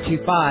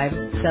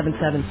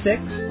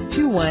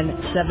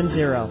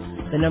 425-776-2170.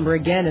 The number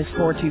again is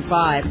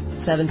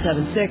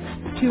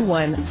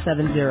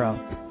 425-776-2170.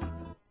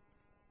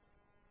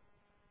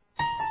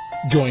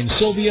 Join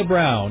Sylvia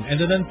Brown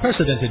and an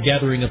unprecedented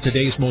gathering of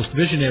today's most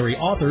visionary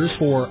authors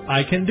for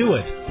I Can Do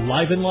It,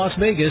 live in Las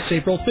Vegas,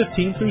 April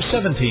 15th through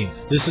 17th.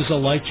 This is a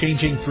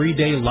life-changing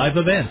 3-day live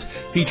event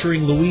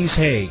featuring Louise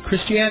Hay,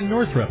 Christiane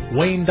Northrup,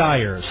 Wayne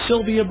Dyer,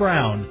 Sylvia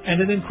Brown,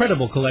 and an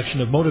incredible collection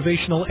of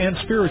motivational and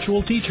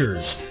spiritual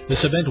teachers.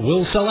 This event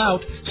will sell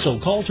out, so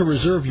call to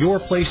reserve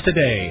your place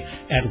today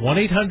at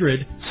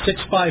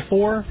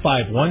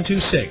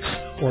 1-800-654-5126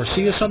 or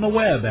see us on the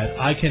web at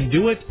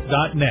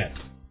icandoit.net.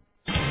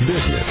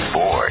 Business,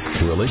 sports,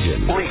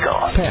 religion,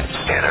 legal, pets,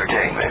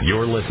 entertainment.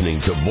 You're listening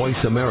to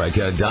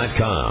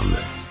VoiceAmerica.com.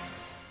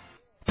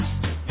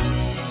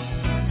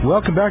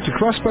 Welcome back to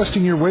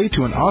Crust-Busting Your Way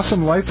to an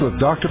Awesome Life with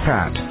Dr.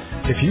 Pat.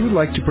 If you would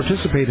like to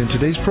participate in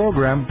today's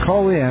program,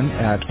 call in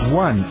at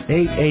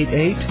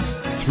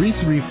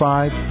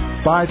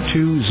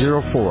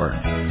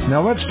 1-888-335-5204.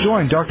 Now let's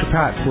join Dr.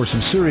 Pat for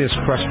some serious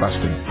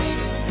crust-busting.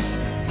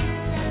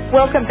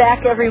 Welcome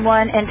back,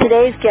 everyone, and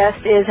today's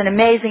guest is an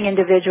amazing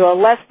individual,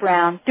 Les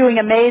Brown, doing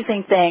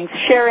amazing things,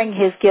 sharing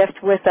his gift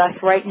with us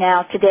right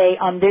now today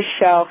on this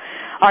show.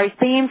 Our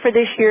theme for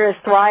this year is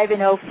Thrive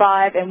in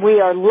 05, and we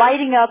are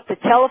lighting up the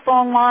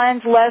telephone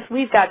lines, Les.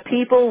 We've got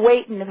people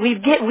waiting.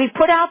 We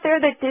put out there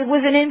that it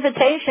was an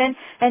invitation,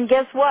 and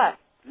guess what?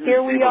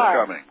 Here we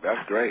are. Coming.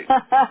 That's great.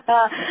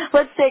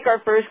 Let's take our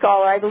first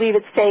caller. I believe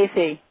it's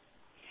Stacy.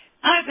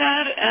 Hi,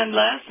 Pat and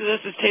Les.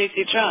 This is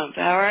Stacey Trump.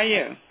 How are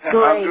you?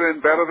 Great. I'm doing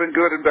better than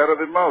good and better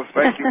than most.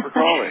 Thank you for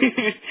calling.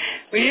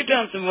 Well, you've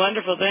done some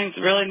wonderful things.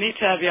 Really neat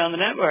to have you on the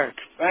network.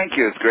 Thank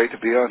you. It's great to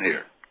be on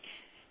here.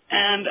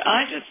 And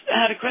I just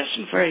had a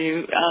question for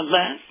you,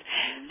 Les.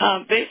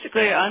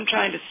 Basically, I'm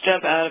trying to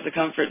step out of the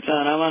comfort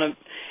zone.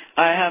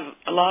 I have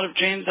a lot of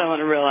dreams I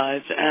want to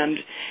realize,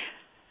 and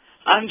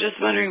I'm just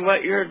wondering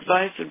what your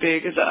advice would be,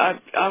 because I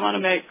want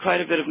to make quite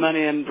a bit of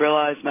money and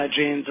realize my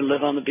dreams and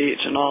live on the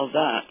beach and all of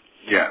that.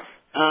 Yes.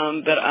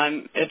 But I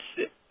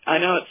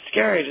know it's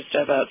scary to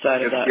step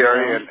outside of that. It's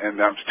scary, and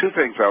there's two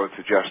things I would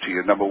suggest to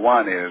you. Number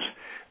one is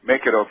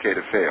make it okay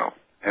to fail.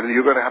 And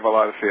you're going to have a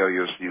lot of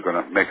failures, and you're going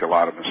to make a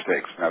lot of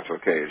mistakes, and that's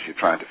okay as you're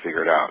trying to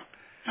figure it out.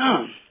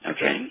 Oh,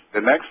 okay.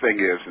 The next thing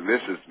is, and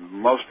this is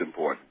most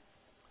important,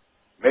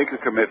 make a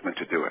commitment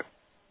to do it.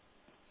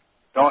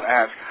 Don't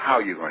ask how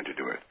you're going to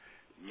do it.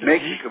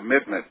 Make the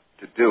commitment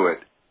to do it,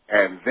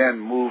 and then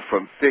move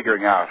from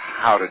figuring out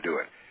how to do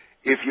it.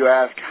 If you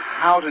ask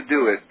how to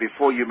do it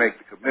before you make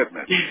the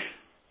commitment,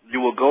 you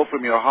will go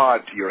from your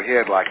heart to your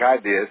head like I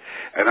did,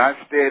 and I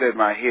stayed in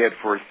my head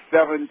for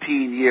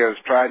 17 years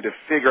trying to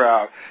figure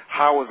out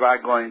how was I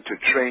going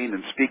to train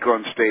and speak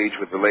on stage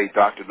with the late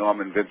Dr.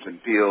 Norman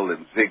Vincent Peale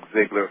and Zig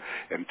Ziglar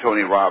and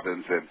Tony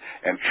Robbins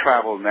and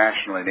travel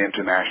nationally and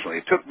internationally.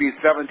 It took me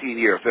 17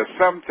 years. There's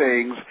some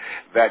things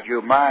that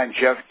your mind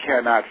just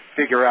cannot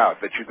figure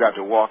out, that you've got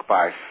to walk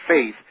by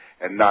faith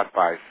and not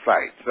by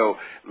sight. So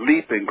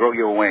leap and grow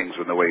your wings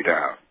on the way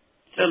down.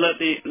 So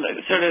put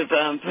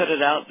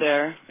it out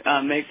there,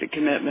 make the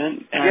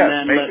commitment, and yes,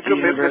 then make let the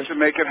commitment universe... to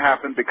make it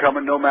happen, become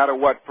a no matter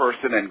what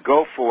person, and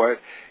go for it.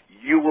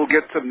 You will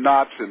get some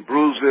knots and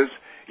bruises.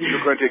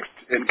 You're going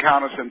to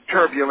encounter some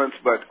turbulence,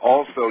 but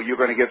also you're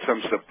going to get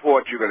some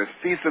support. You're going to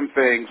see some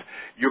things.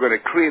 You're going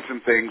to create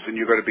some things, and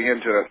you're going to begin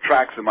to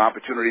attract some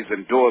opportunities,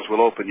 and doors will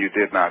open you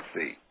did not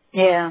see.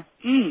 Yeah.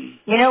 You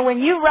know, when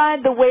you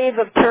ride the wave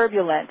of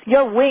turbulence,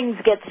 your wings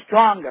get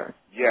stronger.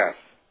 Yes.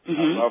 I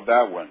love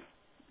that one.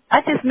 I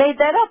just made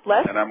that up,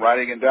 Les. And I'm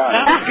writing it down.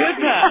 That was good,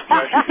 Pat.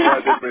 I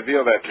didn't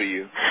reveal that to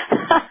you.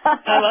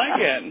 I like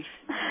it.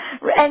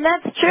 And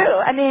that's true.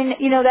 I mean,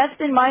 you know, that's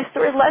been my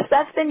story, Les.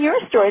 That's been your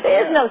story.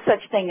 There is no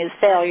such thing as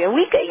failure.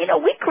 We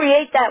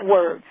create that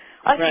word.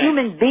 Us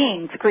human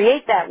beings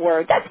create that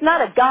word. That's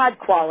not a God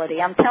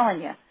quality, I'm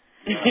telling you.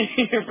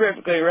 You're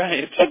perfectly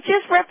right. It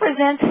just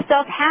represents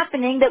stuff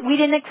happening that we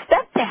didn't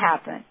expect to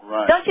happen.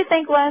 Right. Don't you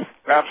think, Les?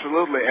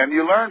 Absolutely. And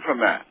you learn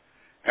from that.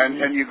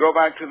 And you go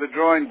back to the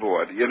drawing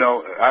board. You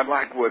know, I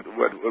like what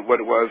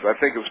it was. I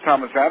think it was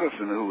Thomas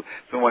Addison who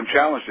someone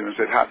challenged him and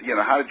said, how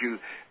did you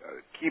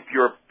keep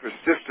your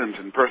persistence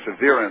and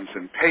perseverance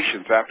and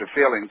patience after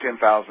failing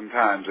 10,000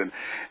 times and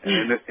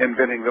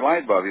inventing the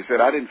light bulb? He said,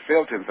 I didn't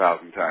fail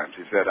 10,000 times.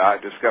 He said, I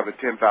discovered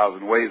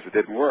 10,000 ways that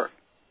didn't work.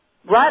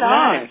 Right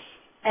on.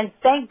 And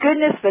thank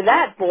goodness for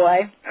that,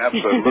 boy.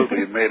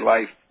 Absolutely. It made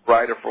life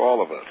brighter for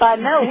all of us. I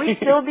know. We'd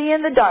still be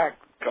in the dark.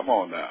 Come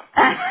on now.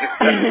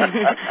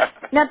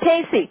 Now,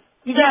 Casey,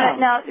 you got it.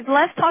 Now,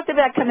 Les talked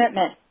about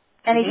commitment,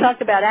 and he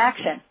talked about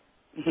action,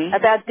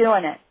 about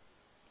doing it.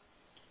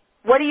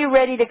 What are you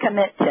ready to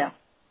commit to?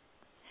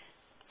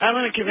 I'm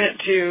going to commit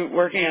to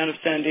working out of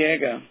San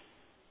Diego.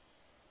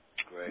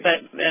 Great.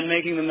 And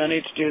making the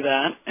money to do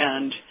that.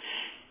 And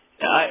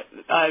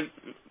I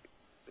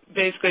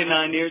basically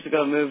 9 years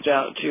ago moved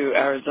out to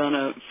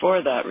Arizona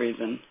for that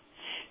reason.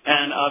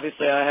 And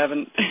obviously I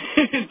haven't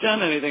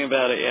done anything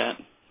about it yet.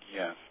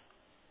 Yes.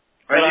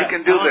 And you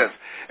can do this.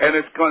 And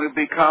it's going to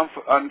be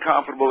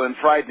uncomfortable and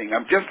frightening.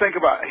 Just think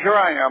about, here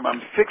I am, I'm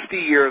 60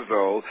 years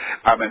old.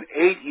 I'm an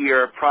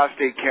 8-year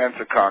prostate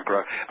cancer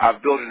conqueror.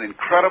 I've built an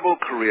incredible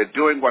career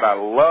doing what I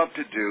love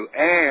to do.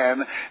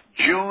 And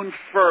June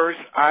 1st,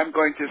 I'm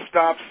going to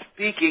stop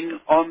speaking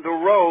on the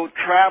road,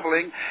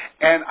 traveling,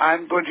 and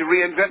I'm going to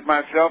reinvent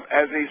myself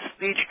as a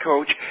speech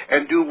coach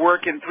and do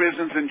work in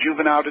prisons and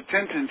juvenile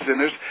detention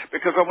centers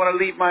because I want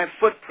to leave my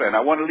footprint. I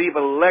want to leave a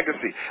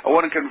legacy. I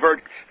want to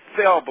convert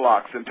cell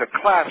blocks into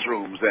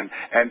classrooms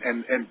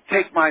and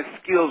take my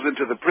skills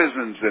into the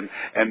prisons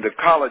and the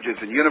colleges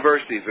and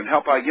universities and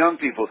help our young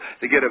people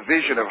to get a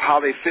vision of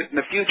how they fit in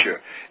the future.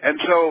 And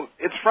so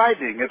it's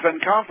frightening. It's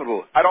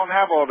uncomfortable. I don't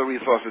have all the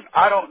resources.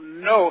 I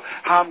don't know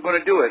how I'm going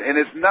to do it, and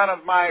it's none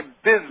of my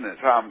business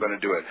how I'm going to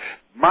do it.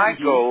 My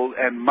goal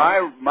and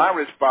my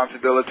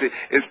responsibility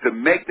is to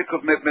make the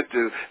commitment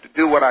to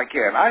do what I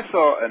can. I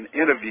saw an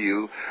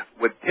interview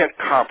with Ted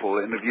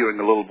Koppel interviewing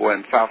a little boy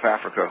in South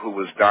Africa who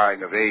was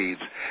dying of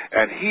AIDS,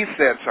 and he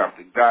said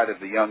something, died at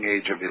the young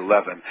age of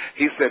 11.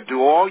 He said,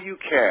 do all you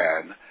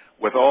can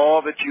with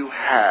all that you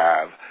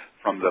have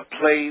from the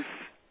place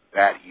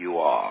that you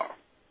are.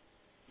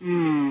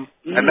 And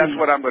that's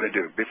what I'm going to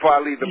do before I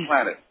leave the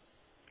planet.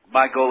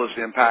 My goal is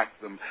to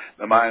impact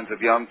the minds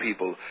of young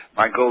people.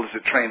 My goal is to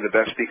train the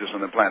best speakers on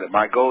the planet.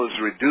 My goal is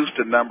to reduce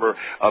the number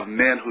of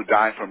men who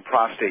die from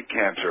prostate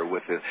cancer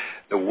with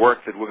the work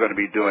that we're going to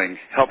be doing,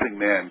 helping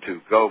men to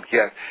go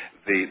get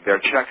their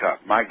checkup.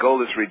 My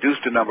goal is to reduce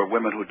the number of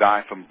women who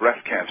die from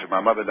breast cancer.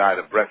 My mother died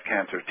of breast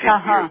cancer 10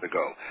 years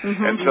ago.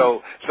 And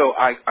so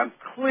I'm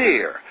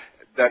clear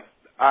that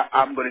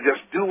I'm going to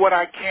just do what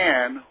I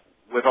can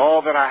with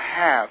all that I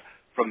have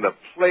from the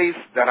place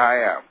that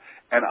I am.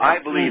 And I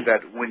believe that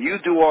when you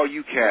do all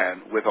you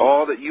can with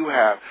all that you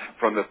have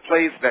from the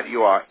place that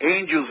you are,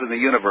 angels in the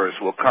universe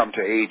will come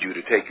to aid you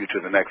to take you to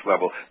the next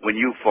level when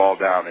you fall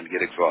down and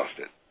get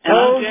exhausted.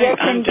 Oh, yes,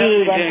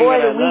 indeed. And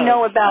boy, do we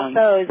know about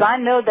those. I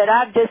know that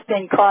I've just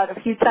been caught a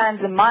few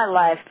times in my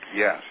life.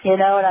 Yes. You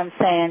know what I'm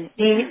saying?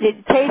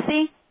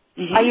 Casey,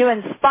 are you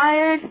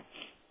inspired?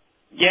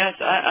 Yes,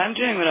 I'm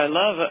doing what I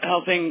love,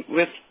 helping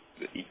with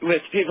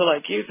people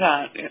like you,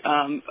 Pat,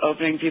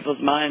 opening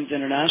people's minds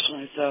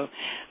internationally. So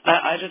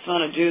I just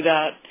want to do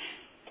that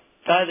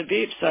by the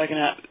beach so I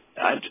can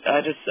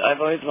I've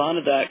always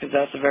wanted that because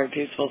that's a very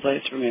peaceful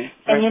place for me.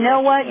 And you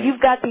know what? You've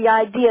got the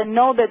idea.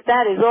 Know that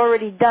that is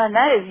already done.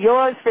 That is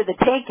yours for the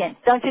taking.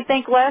 Don't you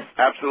think, Les?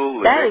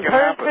 Absolutely. That is Make it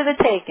hers happen. for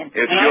the taking.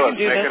 It's yours.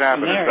 Make it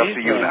happen. It's up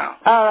to you now.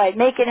 All right,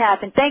 make it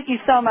happen. Thank you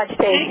so much,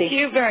 Stacey. Thank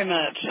you very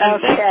much.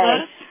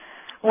 Okay.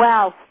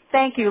 Wow.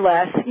 Thank you,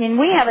 Les. And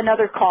we have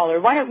another caller.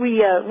 Why don't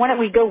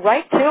we go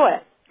right to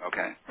it?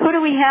 Okay. Who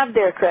do we have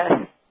there, Chris?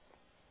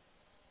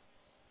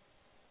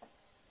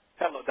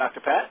 Hello, Dr.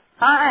 Pat.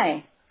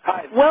 Hi.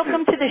 Hi.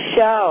 Welcome to the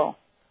show.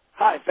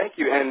 Hi, thank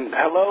you. And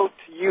hello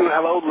to you.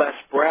 Hello, Les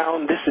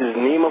Brown. This is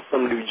Nima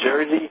from New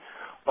Jersey.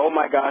 Oh,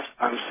 my gosh,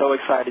 I'm so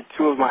excited.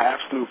 Two of my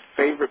absolute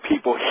favorite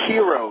people,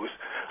 heroes,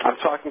 I'm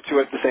talking to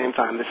at the same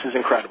time. This is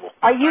incredible.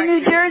 Are you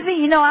New Jersey?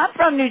 You know, I'm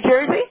from New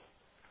Jersey.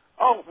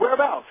 Oh,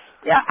 whereabouts?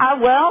 Yeah,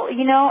 well,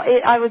 you know,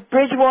 I was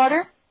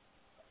Bridgewater.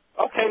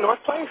 Okay, North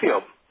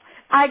Plainfield.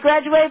 I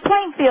graduated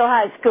Plainfield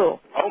High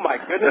School. Oh, my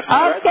goodness.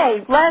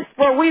 Okay, Les,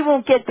 well, we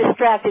won't get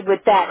distracted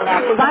with that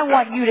now, because I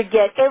want you to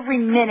get every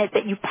minute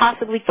that you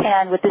possibly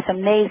can with this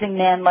amazing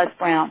man, Les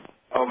Brown.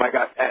 Oh, my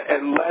God.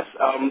 And Les,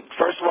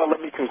 first of all,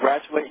 let me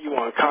congratulate you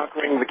on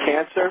conquering the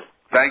cancer.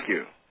 Thank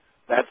you.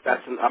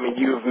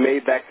 You've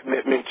made that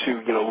commitment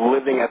to,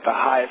 living at the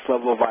highest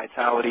level of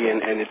vitality,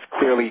 and it's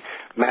clearly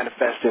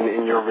manifesting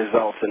in your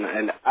results.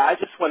 And I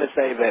just want to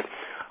say that,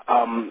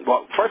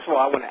 well, first of all,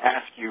 I want to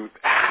ask you,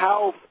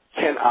 how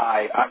can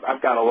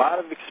I've got a lot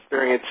of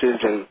experiences,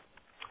 and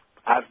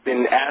I've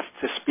been asked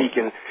to speak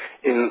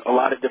in a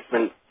lot of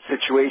different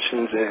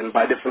situations and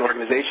by different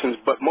organizations,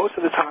 but most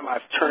of the time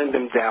I've turned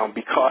them down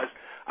because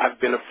I've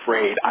been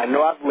afraid. I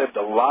know I've lived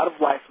a lot of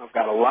life and I've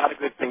got a lot of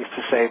good things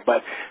to say,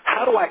 but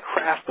how do I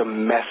craft a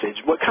message?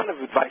 What kind of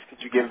advice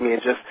could you give me in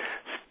just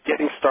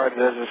getting started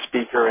as a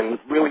speaker and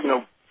really,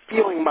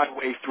 feeling my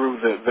way through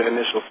the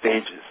initial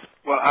stages?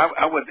 Well,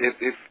 I would,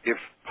 if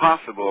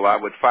possible, I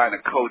would find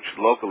a coach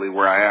locally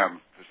where I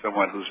am, for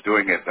someone who's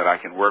doing it, that I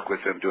can work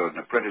with them, do an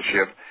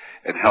apprenticeship,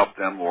 and help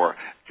them, or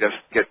just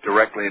get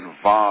directly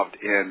involved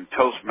in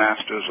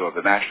Toastmasters or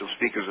the National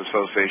Speakers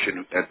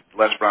Association. At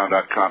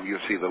lesbrown.com,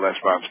 you'll see the Les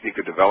Brown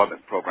Speaker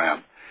Development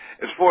Program.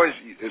 As far as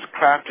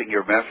crafting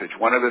your message,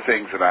 one of the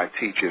things that I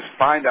teach is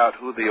find out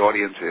who the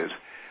audience is,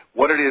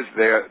 what it is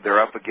they're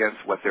up against,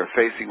 what they're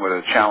facing, what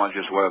are the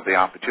challenges, what are the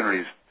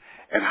opportunities,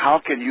 and how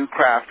can you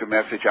craft a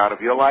message out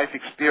of your life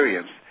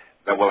experience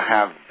that will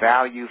have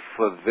value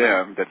for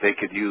them that they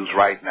could use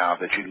right now,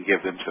 that you can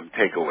give them some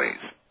takeaways.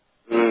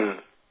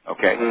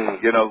 Okay?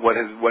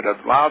 What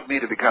allowed me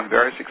to become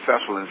very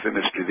successful in this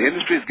industry, the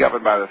industry is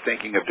governed by the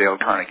thinking of Dale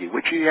Carnegie,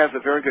 which he has a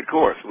very good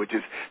course, which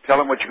is tell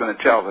them what you're going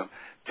to tell them,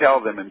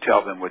 and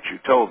tell them what you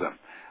told them.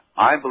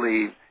 I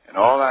believe in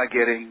all thy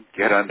getting,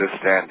 get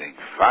understanding.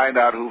 Find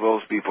out who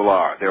those people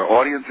are. There are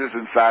audiences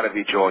inside of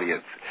each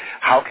audience.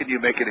 How can you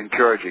make it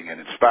encouraging and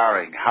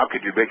inspiring? How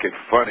can you make it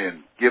funny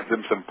and give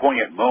them some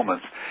poignant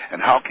moments?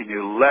 And how can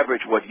you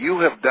leverage what you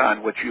have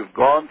done, what you've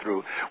gone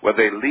through, where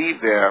they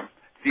leave there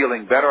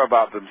feeling better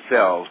about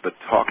themselves, but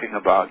talking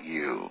about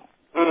you?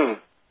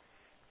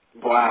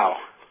 Wow.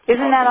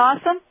 Isn't that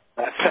awesome?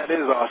 That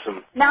is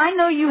awesome. Now, I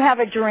know you have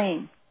a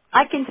dream.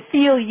 I can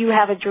feel you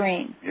have a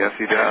dream. Yes,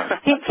 he does.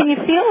 Can you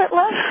feel it,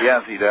 Les?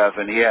 Yes, he does,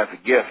 and he has a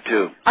gift,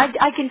 too.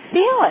 I can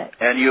feel it.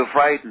 And you're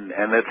frightened,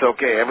 and it's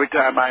okay. Every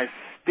time I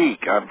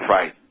speak, I'm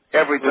frightened.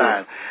 Every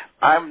time.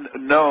 I'm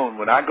known,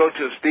 when I go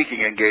to a speaking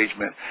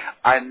engagement,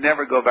 I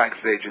never go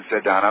backstage and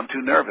sit down. I'm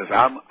too nervous.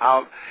 I'm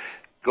out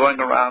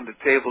going around the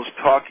tables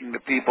talking to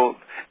people,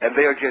 and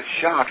they are just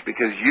shocked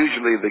because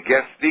usually the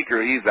guest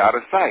speaker, he's out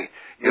of sight.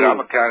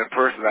 I'm a kind of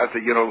person, I say,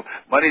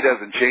 money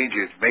doesn't change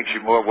you. It makes you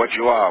more what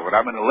you are. When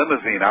I'm in a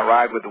limousine, I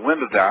ride with the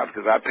windows down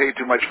because I paid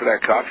too much for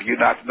that car for you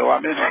not to know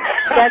I'm in it.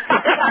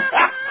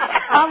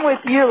 I'm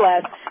with you,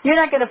 Les. You're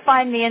not going to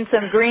find me in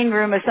some green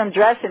room or some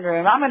dressing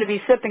room. I'm going to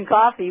be sipping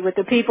coffee with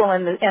the people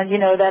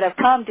that have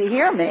come to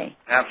hear me.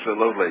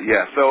 Absolutely,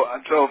 yeah.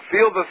 So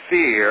feel the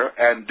fear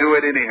and do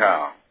it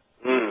anyhow.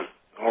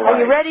 All right. Are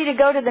you ready to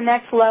go to the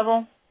next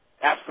level?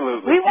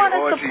 Absolutely. We want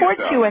to support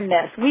you in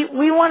this.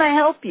 We want to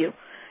help you.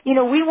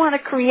 We want to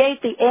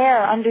create the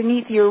air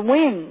underneath your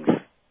wings.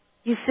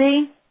 You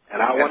see?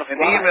 And I want to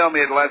fly. And email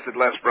me at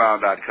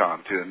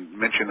les@lesbrown.com to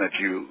mention that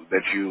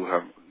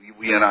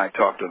we and I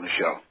talked on the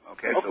show.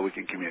 Okay, so we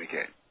can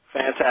communicate.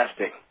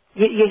 Fantastic.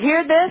 You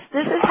hear this?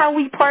 This is how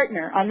we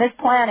partner on this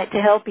planet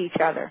to help each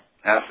other.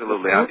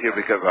 Absolutely. I'm here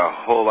because a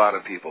whole lot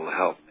of people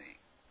help me.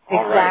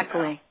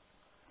 Exactly.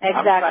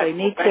 Exactly.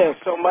 Me too. Thank you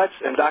so much.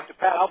 And Dr.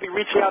 Pat, I'll be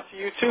reaching out to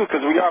you, too,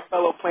 because we are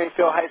fellow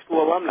Plainfield High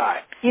School alumni.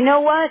 You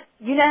know what?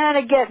 You know how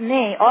to get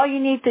me. All you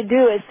need to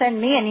do is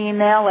send me an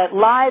email at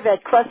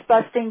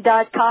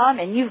live@crustbusting.com,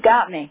 and you've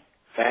got me.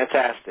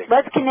 Fantastic.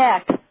 Let's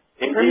connect.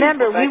 Indeed.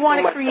 Remember, we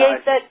want to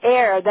create that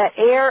air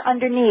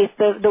underneath,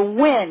 the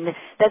wind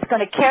that's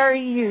going to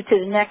carry you to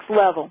the next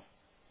level.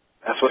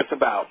 That's what it's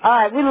about. All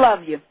right. We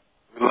love you.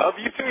 We love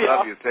you, too, y'all.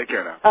 Love you. Take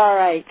care now. All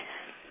right.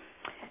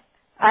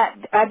 I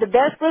have the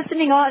best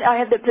listening on. I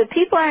have the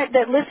people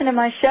that listen to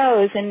my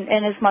shows, and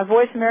it's my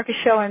Voice America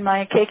show and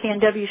my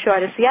KKNW show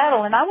out of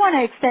Seattle. And I want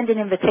to extend an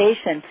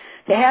invitation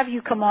to have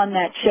you come on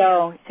that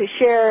show to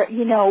share,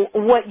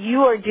 what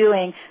you are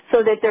doing,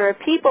 so that there are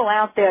people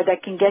out there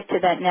that can get to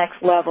that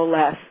next level,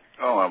 Les.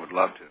 Oh, I would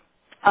love to.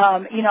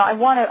 I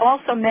want to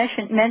also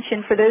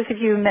mention for those of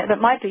you that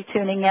might be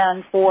tuning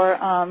in for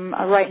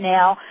right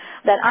now,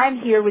 that I'm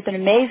here with an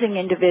amazing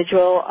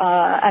individual.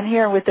 I'm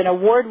here with an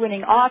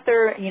award-winning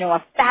author,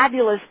 a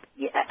fabulous,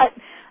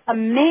 a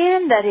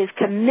man that is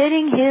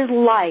committing his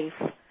life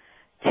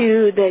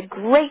to the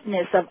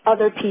greatness of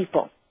other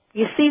people.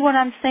 You see what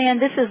I'm saying?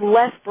 This is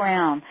Les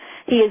Brown.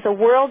 He is a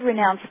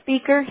world-renowned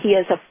speaker. He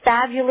is a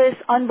fabulous,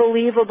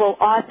 unbelievable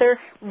author,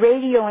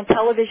 radio and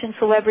television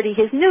celebrity.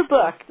 His new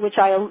book, which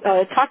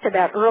I talked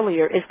about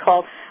earlier, is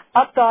called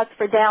Up Thoughts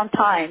for Down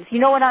Times. You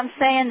know what I'm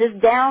saying? This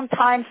down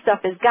time stuff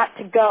has got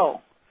to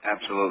go.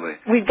 Absolutely.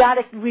 We've got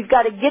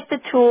to get the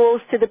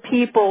tools to the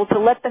people to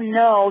let them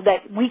know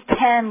that we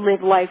can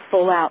live life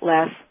full out,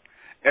 Les.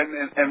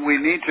 And we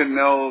need to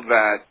know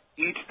that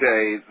each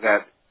day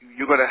that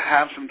you're going to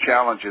have some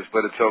challenges,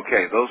 but it's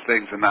okay. Those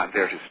things are not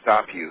there to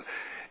stop you.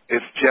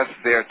 It's just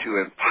there to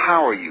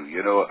empower you.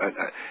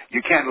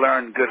 You can't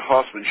learn good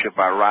horsemanship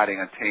by riding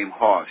a tame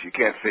horse. You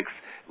can't fix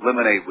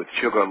lemonade with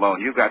sugar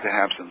alone. You've got to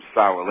have some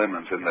sour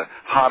lemons. And the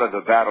hotter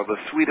the battle, the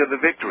sweeter the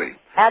victory.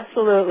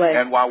 Absolutely.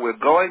 And while we're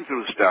going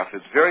through stuff,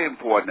 it's very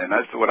important, and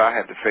that's what I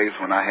had to face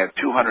when I had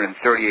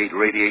 238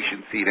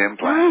 radiation seed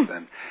implants.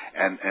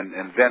 And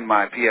then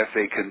my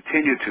PSA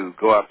continued to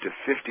go up to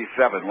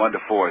 57. 1 to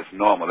 4 is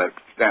normal. That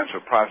stands for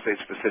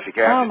prostate-specific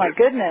antigen. Oh, my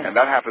goodness. And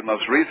that happened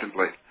most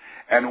recently.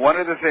 And one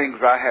of the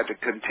things I had to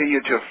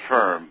continue to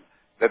affirm,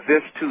 that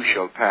this too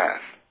shall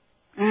pass.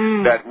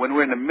 That when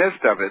we're in the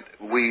midst of it,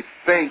 we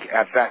think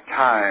at that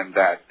time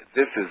that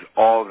this is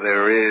all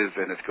there is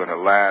and it's going to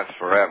last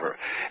forever.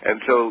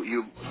 And so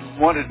you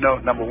want to know,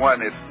 number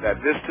one, is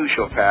that this too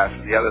shall pass.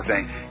 And the other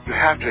thing, you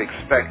have to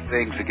expect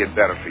things to get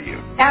better for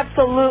you.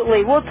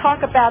 Absolutely. We'll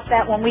talk about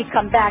that when we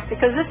come back,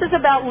 because this is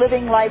about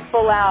living life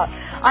full out.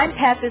 I'm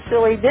Pat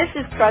Basile. This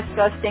is Crust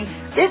Busting.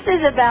 This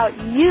is about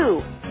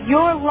you.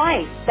 Your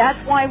life. That's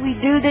why we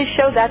do this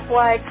show. That's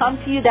why I come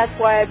to you. That's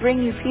why I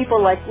bring you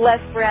people like Les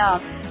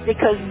Brown.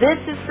 Because this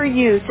is for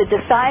you to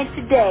decide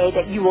today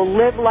that you will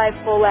live life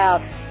full out.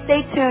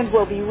 Stay tuned.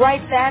 We'll be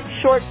right back.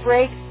 Short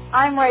break.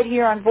 I'm right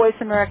here on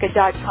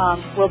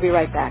VoiceAmerica.com. We'll be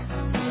right back.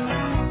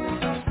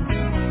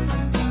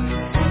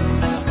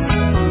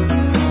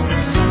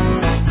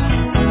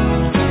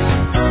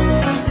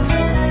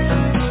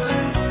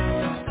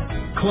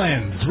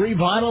 Cleanse,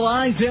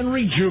 revitalize, and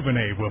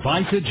rejuvenate with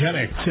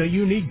Isogenics, a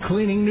unique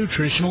cleaning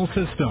nutritional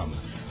system.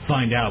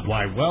 Find out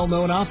why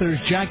well-known authors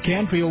Jack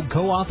Canfield,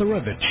 co-author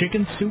of The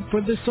Chicken Soup for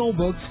the Soul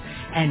books,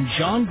 and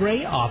John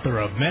Gray, author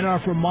of Men Are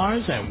From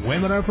Mars and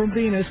Women Are From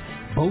Venus,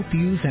 both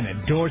use and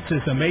endorse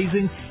this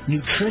amazing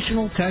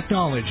nutritional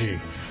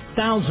technology.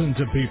 Thousands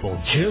of people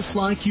just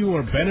like you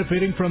are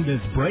benefiting from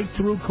this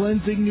breakthrough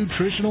cleansing,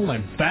 nutritional,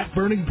 and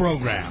fat-burning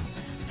program.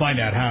 Find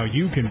out how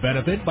you can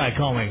benefit by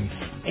calling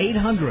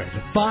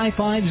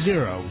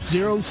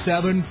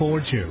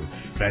 800-550-0742.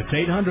 That's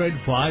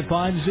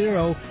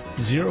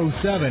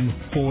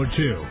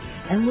 800-550-0742.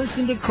 And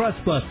listen to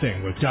Crust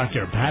Busting with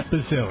Dr. Pat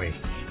Basile.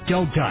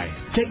 Don't diet.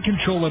 Take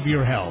control of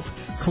your health.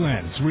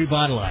 Cleanse,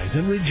 revitalize,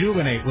 and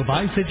rejuvenate with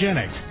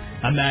Isogenics.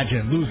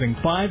 Imagine losing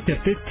 5 to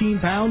 15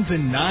 pounds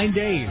in 9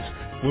 days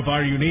with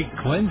our unique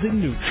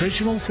cleansing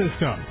nutritional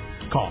system.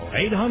 Call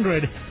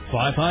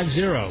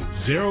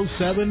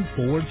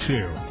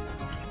 800-550-0742.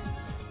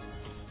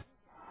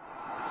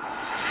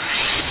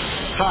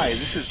 Hi,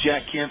 this is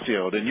Jack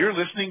Canfield, and you're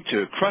listening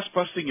to Crust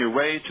Busting Your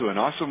Way to an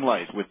Awesome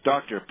Life with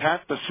Dr.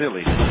 Pat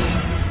Basile.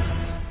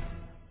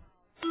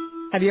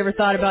 Have you ever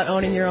thought about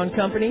owning your own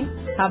company?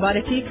 How about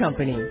a tea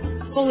company?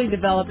 Fully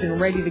developed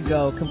and ready to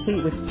go,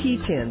 complete with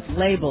teach-ins,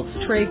 labels,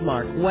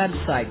 trademark,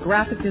 website,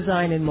 graphic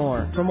design, and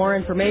more. For more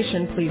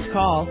information, please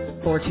call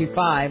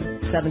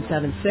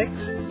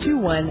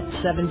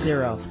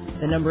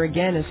 425-776-2170. The number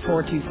again is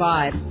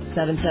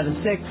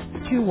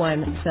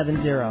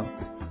 425-776-2170.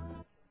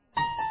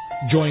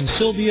 Join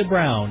Sylvia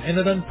Brown in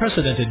an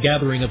unprecedented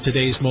gathering of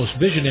today's most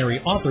visionary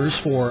authors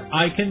for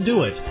I Can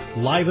Do It,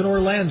 live in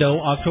Orlando,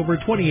 October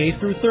 28th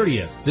through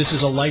 30th. This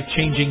is a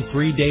life-changing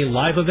 3-day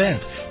live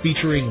event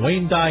featuring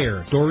Wayne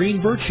Dyer, Doreen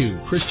Virtue,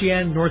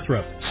 Christiane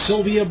Northrup,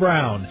 Sylvia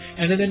Brown,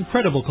 and an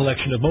incredible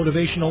collection of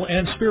motivational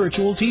and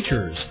spiritual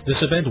teachers.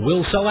 This event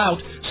will sell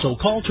out, so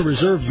call to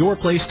reserve your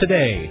place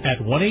today at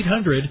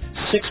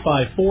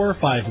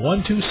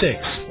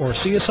 1-800-654-5126 or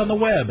see us on the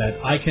web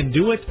at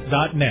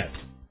icandoit.net.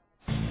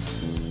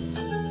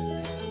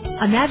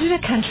 Imagine a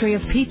country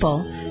of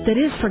people that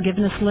is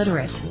forgiveness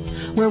literate,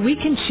 where we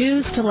can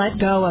choose to let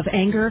go of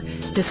anger,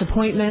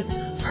 disappointment,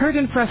 hurt,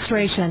 and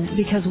frustration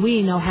because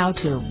we know how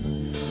to.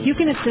 You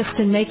can assist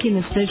in making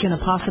this vision a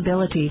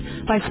possibility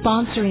by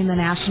sponsoring the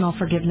National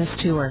Forgiveness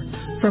Tour.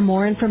 For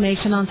more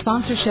information on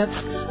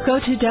sponsorships, go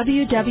to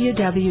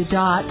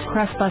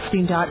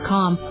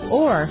www.crustbusting.com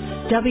or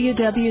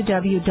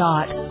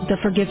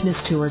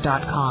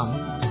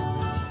www.theforgivenesstour.com.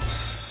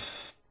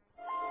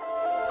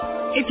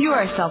 If you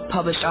are a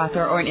self-published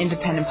author or an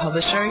independent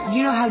publisher,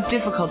 you know how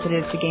difficult it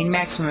is to gain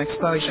maximum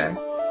exposure.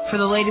 For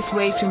the latest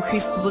ways to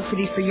increase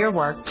publicity for your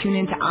work, tune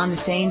in to On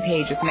the Same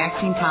Page with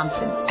Maxine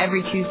Thompson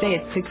every Tuesday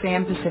at 6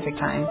 a.m. Pacific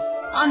Time.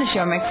 On the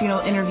show, Maxine will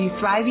interview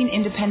thriving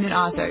independent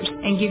authors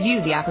and give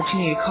you the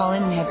opportunity to call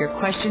in and have your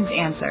questions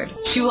answered.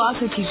 She will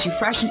also teach you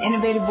fresh and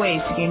innovative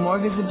ways to gain more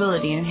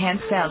visibility and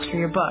enhance sales for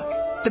your book.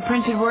 The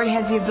printed word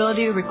has the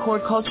ability to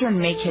record culture and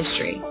make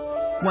history.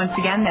 Once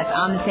again, that's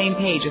On the Same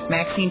Page with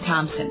Maxine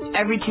Thompson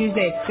every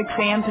Tuesday at 6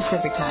 a.m.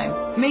 Pacific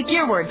Time. Make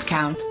your words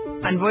count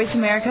on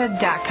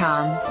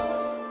VoiceAmerica.com.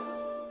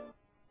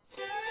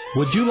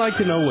 Would you like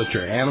to know what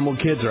your animal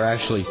kids are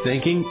actually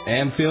thinking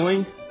and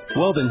feeling?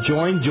 Well, then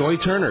join Joy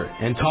Turner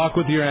and talk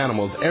with your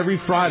animals every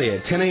Friday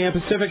at 10 a.m.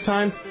 Pacific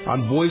Time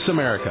on Voice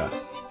America.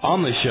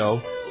 On the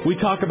show, we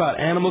talk about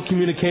animal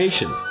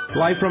communication,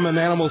 life from an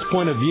animal's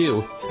point of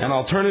view, and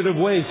alternative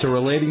ways to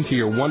relating to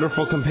your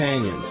wonderful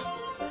companions.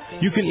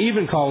 You can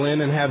even call in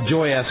and have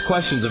Joy ask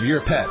questions of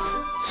your pets.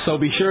 So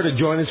be sure to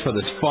join us for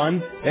this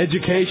fun,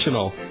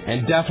 educational,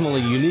 and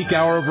definitely unique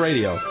hour of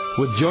radio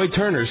with Joy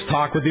Turner's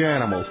Talk with Your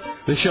Animals,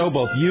 the show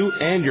both you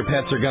and your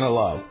pets are going to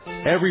love.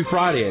 Every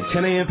Friday at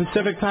 10 a.m.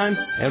 Pacific Time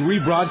and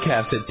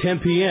rebroadcast at 10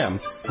 p.m.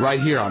 right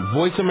here on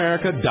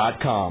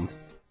VoiceAmerica.com.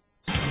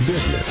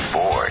 Business,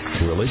 sports,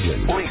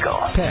 religion, legal,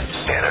 pets,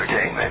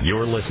 entertainment.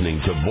 You're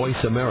listening to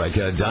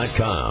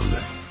VoiceAmerica.com.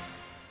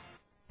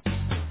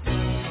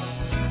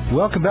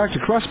 Welcome back to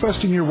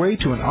Crust-Busting Your Way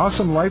to an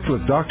Awesome Life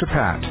with Dr.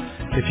 Pat.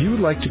 If you would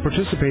like to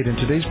participate in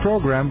today's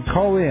program,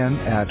 call in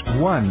at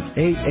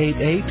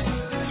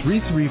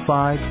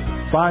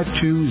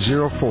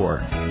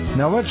 1-888-335-5204.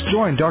 Now let's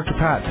join Dr.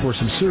 Pat for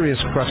some serious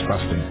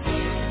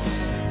crust-busting.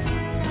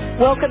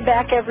 Welcome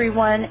back,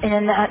 everyone.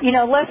 And,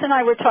 Les and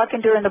I were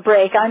talking during the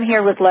break. I'm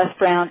here with Les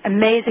Brown,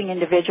 amazing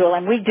individual,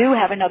 and we do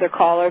have another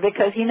caller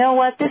because you know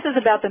what? This is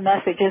about the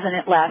message, isn't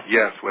it, Les?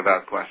 Yes,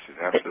 without question.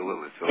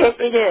 Absolutely. So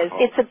it is.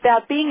 It's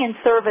about being in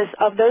service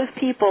of those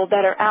people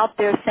that are out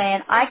there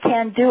saying, I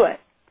can do it.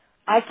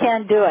 I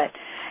can do it.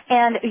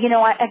 And,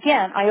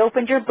 I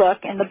opened your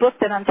book, and the book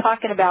that I'm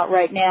talking about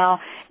right now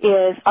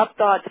is Up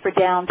Thoughts for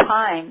Down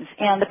Times.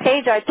 And the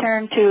page I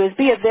turn to is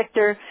Be a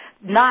Victor,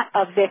 Not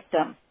a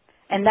Victim.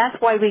 And that's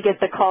why we get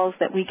the calls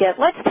that we get.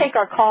 Let's take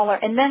our caller,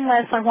 and then,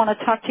 Les, I want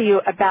to talk to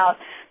you about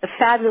the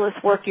fabulous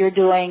work you're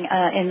doing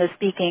in the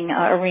speaking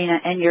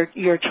arena and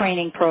your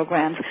training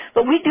programs.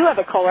 But we do have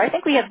a caller. I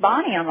think we have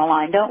Bonnie on the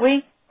line, don't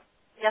we?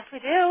 Yes, we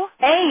do.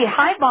 Hey,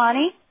 hi,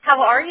 Bonnie.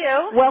 How are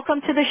you? Welcome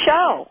to the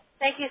show.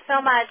 Thank you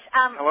so much.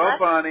 Hello, Les.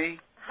 Bonnie.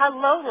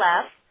 Hello,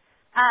 Les.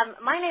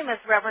 My name is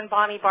Reverend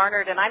Bonnie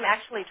Barnard, and I'm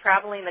actually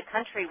traveling the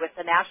country with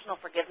the National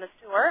Forgiveness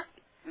Tour.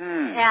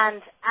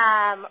 And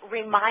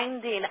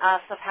reminding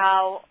us of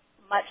how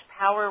much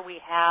power we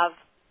have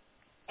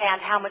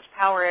and how much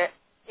power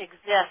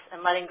exists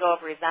in letting go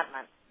of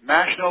resentment.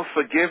 National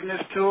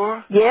Forgiveness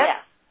Tour? Yes.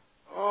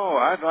 Oh,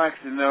 I'd like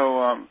to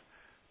know.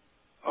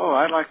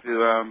 I'd like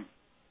to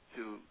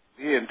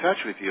be in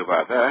touch with you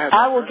about that.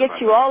 I will get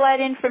you all that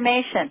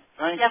information.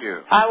 Thank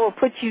you. I will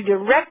put you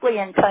directly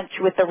in touch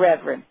with the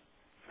Reverend.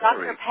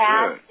 Dr.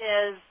 Pat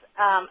is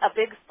a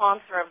big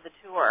sponsor of the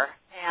tour,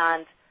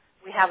 and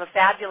we have a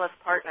fabulous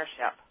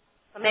partnership.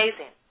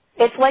 Amazing.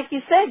 It's like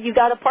you said, you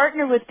got to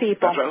partner with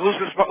people. That's right.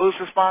 Who's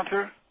the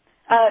sponsor?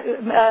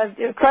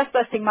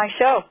 Crust-Busting, my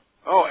show.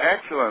 Oh,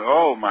 excellent.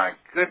 Oh, my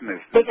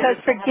goodness. Because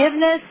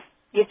forgiveness,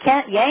 you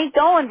ain't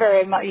going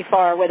very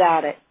far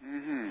without it.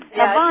 Mm-hmm.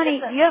 Now, Bonnie,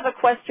 do you have a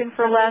question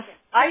for Les?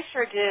 I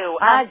sure do.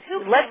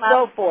 Let's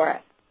go for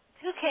it.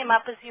 Two came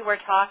up as you were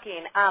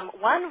talking.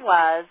 One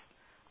was,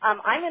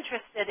 I'm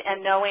interested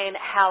in knowing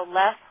how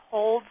Les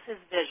holds his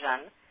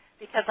vision,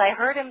 because I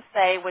heard him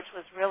say, which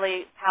was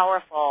really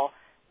powerful,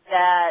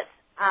 that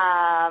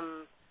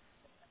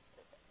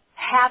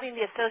having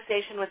the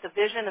association with the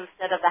vision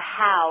instead of the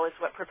how is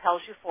what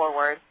propels you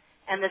forward.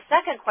 And the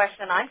second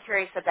question I'm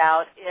curious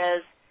about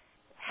is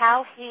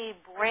how he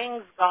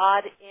brings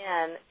God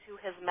in to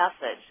his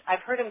message.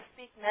 I've heard him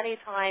speak many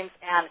times,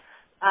 and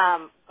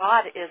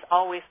God is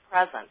always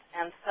present.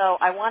 And so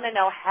I want to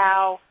know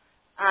how,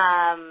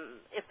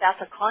 if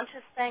that's a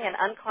conscious thing, an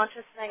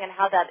unconscious thing, and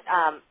how that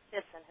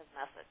fits in his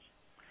message.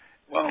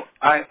 Well,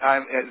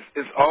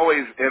 it's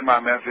always in my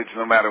message,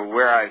 no matter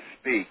where I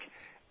speak.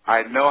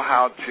 I know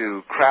how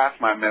to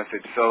craft my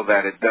message so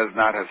that it does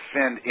not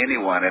offend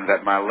anyone, and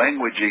that my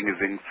languaging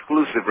is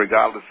inclusive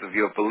regardless of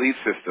your belief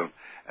system.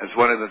 It's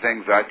one of the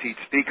things I teach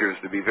speakers,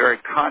 to be very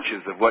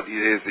conscious of what it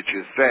is that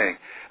you're saying.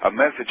 A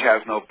message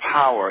has no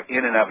power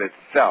in and of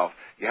itself.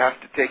 You have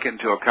to take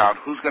into account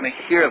who's going to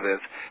hear this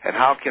and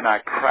how can I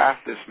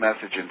craft this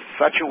message in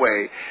such a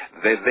way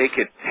that they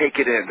could take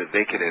it in, that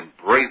they could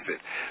embrace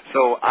it.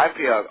 So I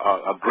pay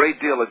a great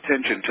deal of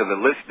attention to the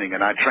listening,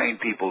 and I train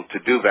people to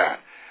do that.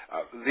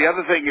 The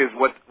other thing is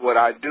what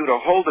I do to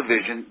hold the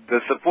vision.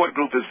 The support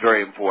group is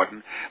very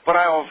important, but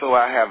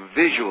I have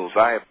visuals.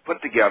 I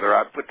put together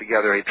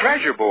a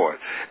treasure board,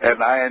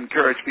 and I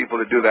encourage people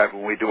to do that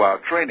when we do our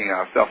training,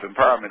 our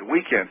self-empowerment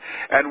weekend.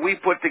 And we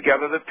put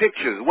together the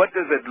pictures. What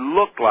does it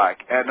look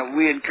like? And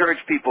we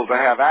encourage people to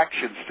have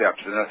action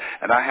steps.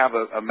 And I have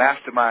a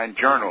mastermind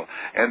journal.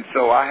 And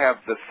so I have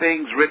the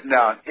things written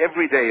down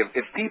every day.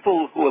 If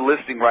people who are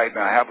listening right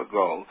now have a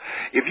goal,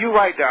 if you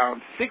write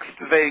down 6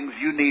 things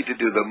you need to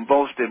do, the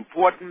most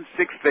important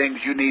 6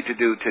 things you need to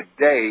do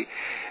today,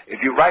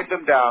 if you write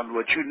them down,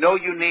 what you know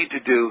you need to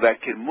do that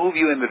can move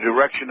you in the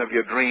direction of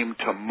your dream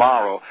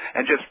tomorrow,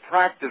 and just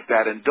practice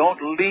that, and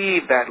don't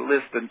leave that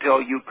list until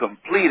you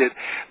complete it,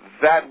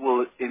 that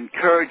will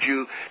encourage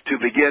you to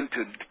begin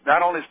to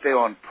not only stay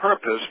on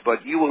purpose,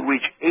 but you will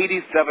reach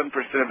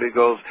 87% of your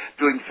goals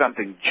doing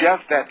something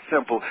just that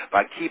simple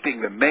by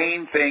keeping the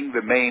main thing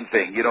the main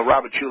thing. You know,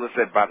 Robert Schuller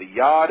said, by the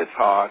yard it's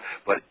hard,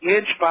 but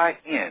inch by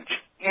inch,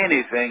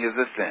 anything is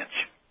a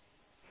cinch.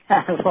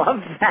 I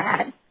love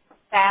that.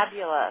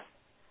 Fabulous.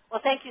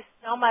 Well, thank you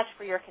so much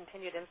for your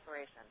continued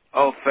inspiration.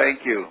 Oh,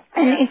 thank you.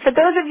 And for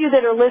those of you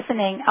that are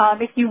listening,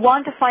 if you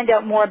want to find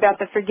out more about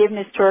the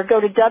Forgiveness Tour, go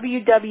to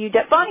Bonnie,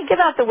 give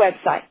out the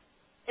website.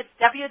 It's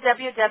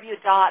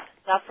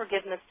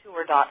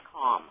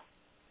www.theforgivenesstour.com.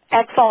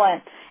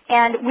 Excellent.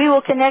 And we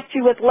will connect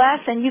you with Les,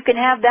 and you can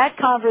have that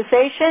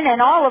conversation,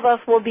 and all of us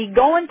will be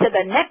going to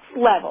the next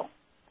level.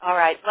 All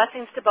right.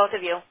 Blessings to both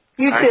of you.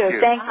 You too.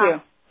 Thank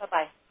you.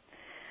 Bye-bye.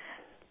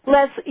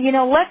 Les,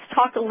 let's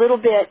talk a little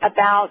bit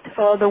about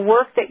the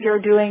work that you're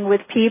doing with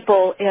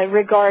people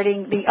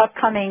regarding the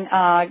upcoming,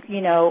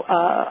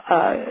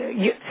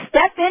 you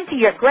step into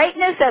your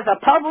greatness as a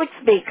public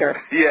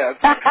speaker. Yes.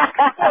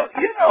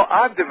 Well,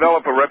 I've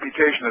developed a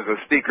reputation as a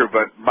speaker,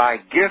 but my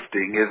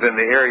gifting is in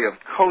the area of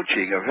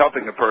coaching, of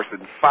helping a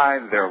person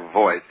find their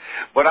voice.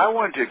 But I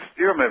wanted to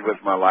experiment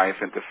with my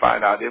life and to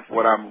find out if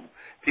what I'm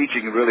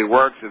teaching really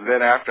works, and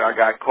then after I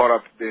got caught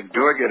up in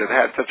doing it and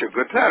had such a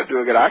good time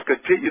doing it, I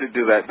continue to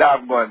do that. Now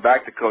I'm going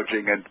back to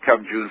coaching, and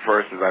come June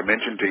 1st, as I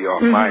mentioned to you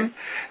on mic,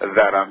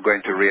 that I'm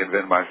going to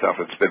reinvent myself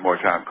and spend more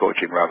time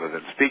coaching rather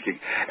than speaking.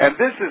 And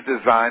this is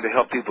designed to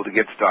help people to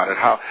get started.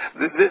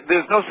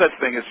 There's no such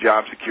thing as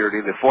job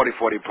security. The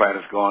 40-40 plan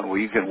is gone, where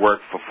you can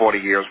work for 40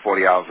 years,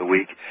 40 hours a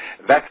week.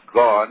 That's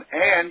gone,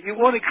 and you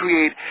want to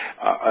create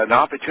an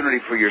opportunity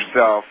for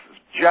yourself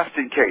just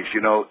in case.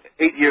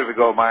 8 years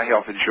ago, my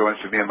health insurance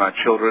for me and my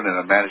children in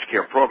a managed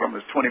care program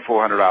was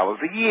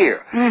 $2,400 a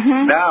year.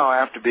 Now,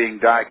 after being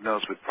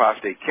diagnosed with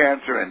prostate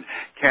cancer and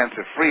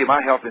cancer-free,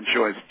 my health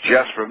insurance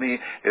just for me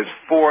is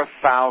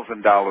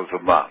 $4,000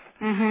 a month.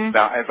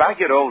 Now, as I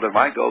get older,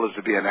 my goal is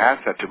to be an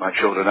asset to my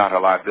children, not a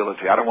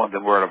liability. I don't want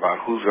them worried about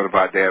who's going to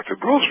buy Dad for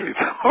groceries.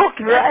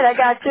 Okay. Right, I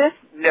got you.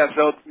 Yeah,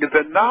 so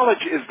the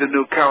knowledge is the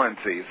new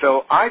currency.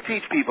 So I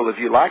teach people, if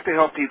you like to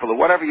help people or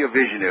whatever your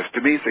vision is,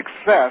 to me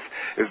success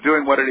is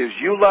doing what it is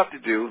you love to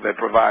do that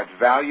provides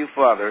value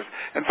for others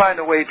and find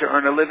a way to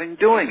earn a living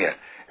doing it.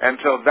 And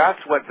so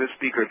that's what this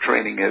speaker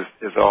training is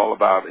all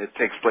about. It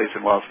takes place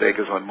in Las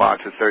Vegas on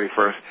March the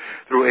 31st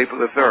through April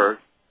the 3rd.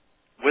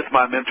 With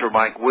my mentor,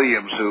 Mike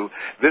Williams, who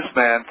this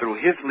man, through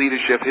his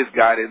leadership, his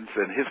guidance,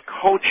 and his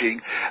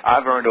coaching,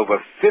 I've earned over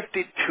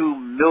 $52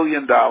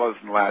 million in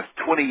the last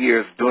 20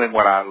 years doing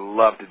what I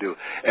love to do.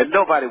 And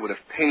nobody would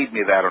have paid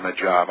me that on a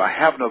job. I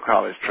have no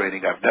college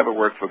training. I've never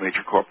worked for a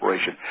major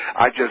corporation.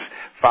 I just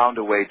found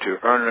a way to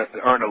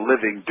earn a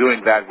living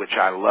doing that which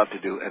I love to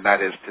do, and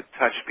that is to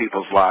touch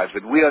people's lives.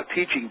 And we are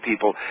teaching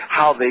people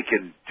how they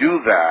can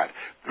do that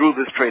through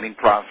this training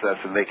process,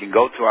 and they can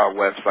go to our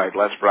website,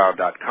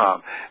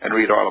 lesbrown.com, and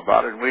read all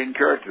about it, and we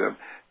encourage them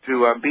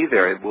to be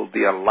there. It will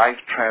be a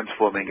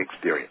life-transforming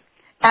experience.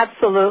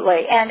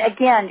 Absolutely. And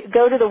again,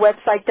 go to the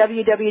website,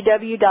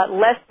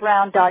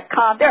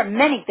 www.lesbrown.com. There are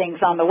many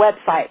things on the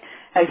website.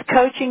 There's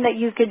coaching that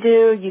you could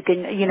do. You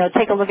can,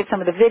 take a look at some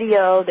of the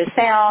video, the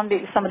sound,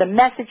 some of the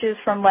messages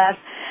from Les,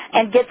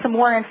 and get some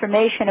more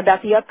information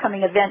about the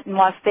upcoming event in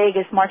Las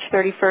Vegas, March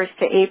 31st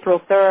to April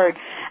 3rd.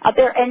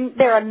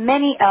 There are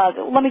many,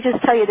 let me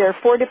just tell you, there are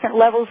 4 different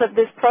levels of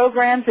this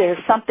program.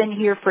 There's something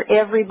here for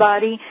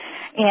everybody.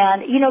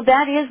 And,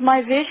 that is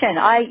my vision.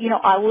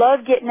 I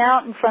love getting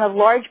out in front of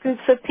large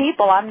groups of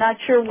people. I'm not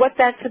sure what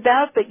that's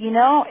about, but,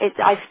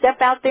 I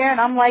step out there and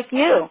I'm like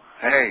you.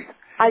 Hey.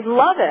 I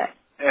love it.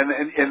 And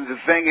the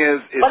thing is...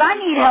 But I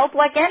need help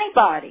like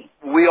anybody.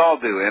 We all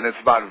do, and it's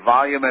about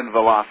volume and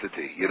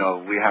velocity.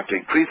 We have to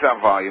increase our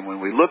volume. When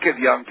we look at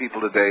young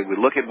people today, we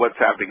look at what's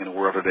happening in the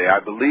world today, I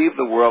believe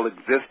the world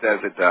exists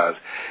as it does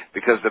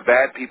because the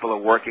bad people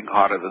are working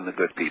harder than the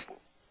good people.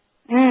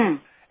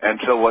 And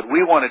so what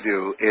we want to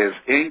do is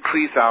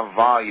increase our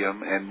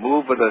volume and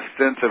move with a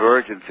sense of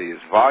urgency,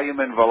 it's volume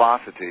and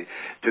velocity,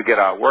 to get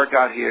our work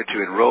out here,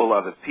 to enroll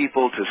other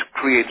people, to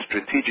create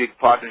strategic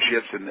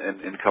partnerships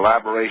and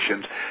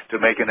collaborations to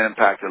make an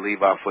impact, to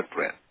leave our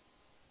footprint.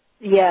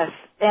 Yes,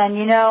 and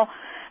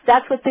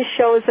that's what this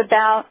show is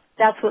about.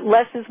 That's what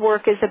Les's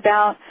work is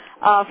about.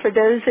 For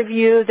those of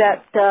you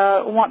that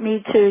want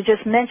me to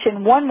just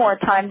mention one more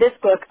time this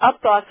book, Up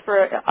Thoughts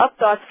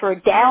for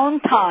Down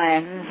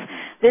Times.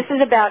 This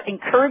is about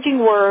encouraging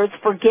words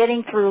for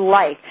getting through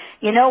life.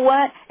 You know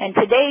what? And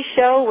today's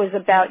show was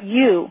about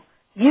you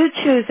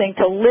choosing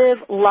to live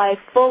life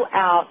full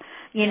out,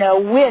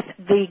 with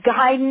the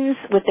guidance,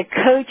 with the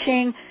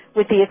coaching,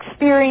 with the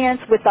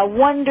experience, with the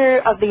wonder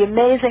of the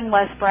amazing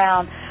Les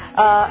Brown.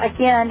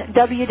 Again,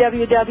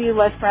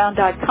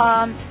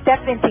 www.lesbrown.com. Step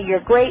into your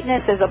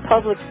greatness as a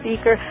public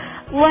speaker.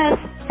 Les,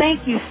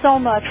 thank you so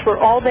much for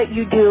all that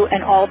you do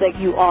and all that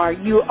you are.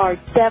 You are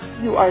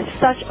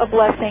such a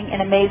blessing,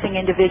 an amazing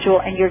individual,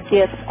 and your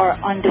gifts are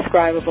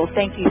undescribable.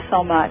 Thank you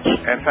so much.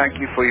 And thank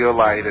you for your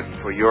light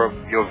and for your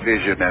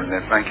vision,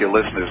 and thank you,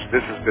 listeners.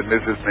 This has been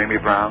Mrs. Mamie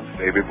Brown's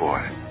Baby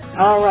Boy.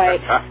 All right.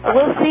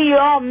 We'll see you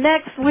all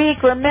next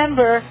week.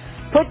 Remember,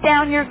 put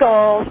down your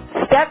goals,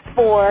 step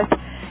forth,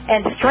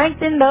 and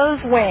strengthen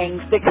those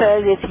wings,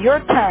 because it's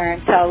your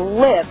turn to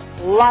live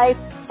life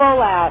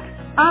full out.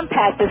 I'm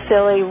Pat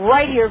Basile,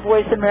 right here,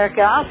 Voice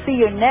America. I'll see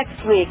you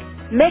next week.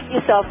 Make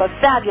yourself a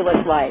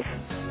fabulous life.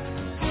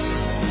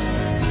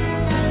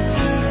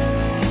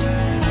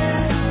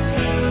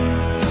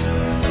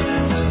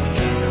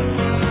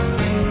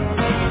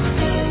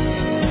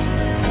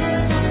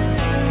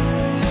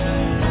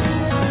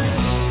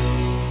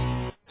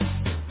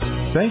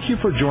 Thank you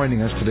for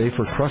joining us today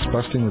for Crust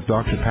Busting with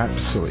Dr. Pat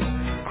Basile.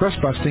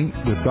 Crust Busting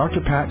with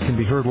Dr. Pat can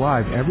be heard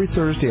live every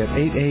Thursday at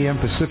 8 a.m.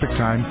 Pacific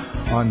Time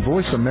on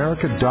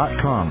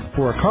VoiceAmerica.com.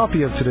 For a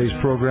copy of today's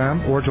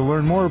program or to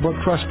learn more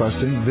about crust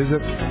busting,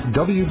 visit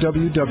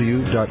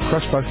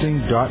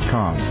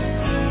www.crustbusting.com.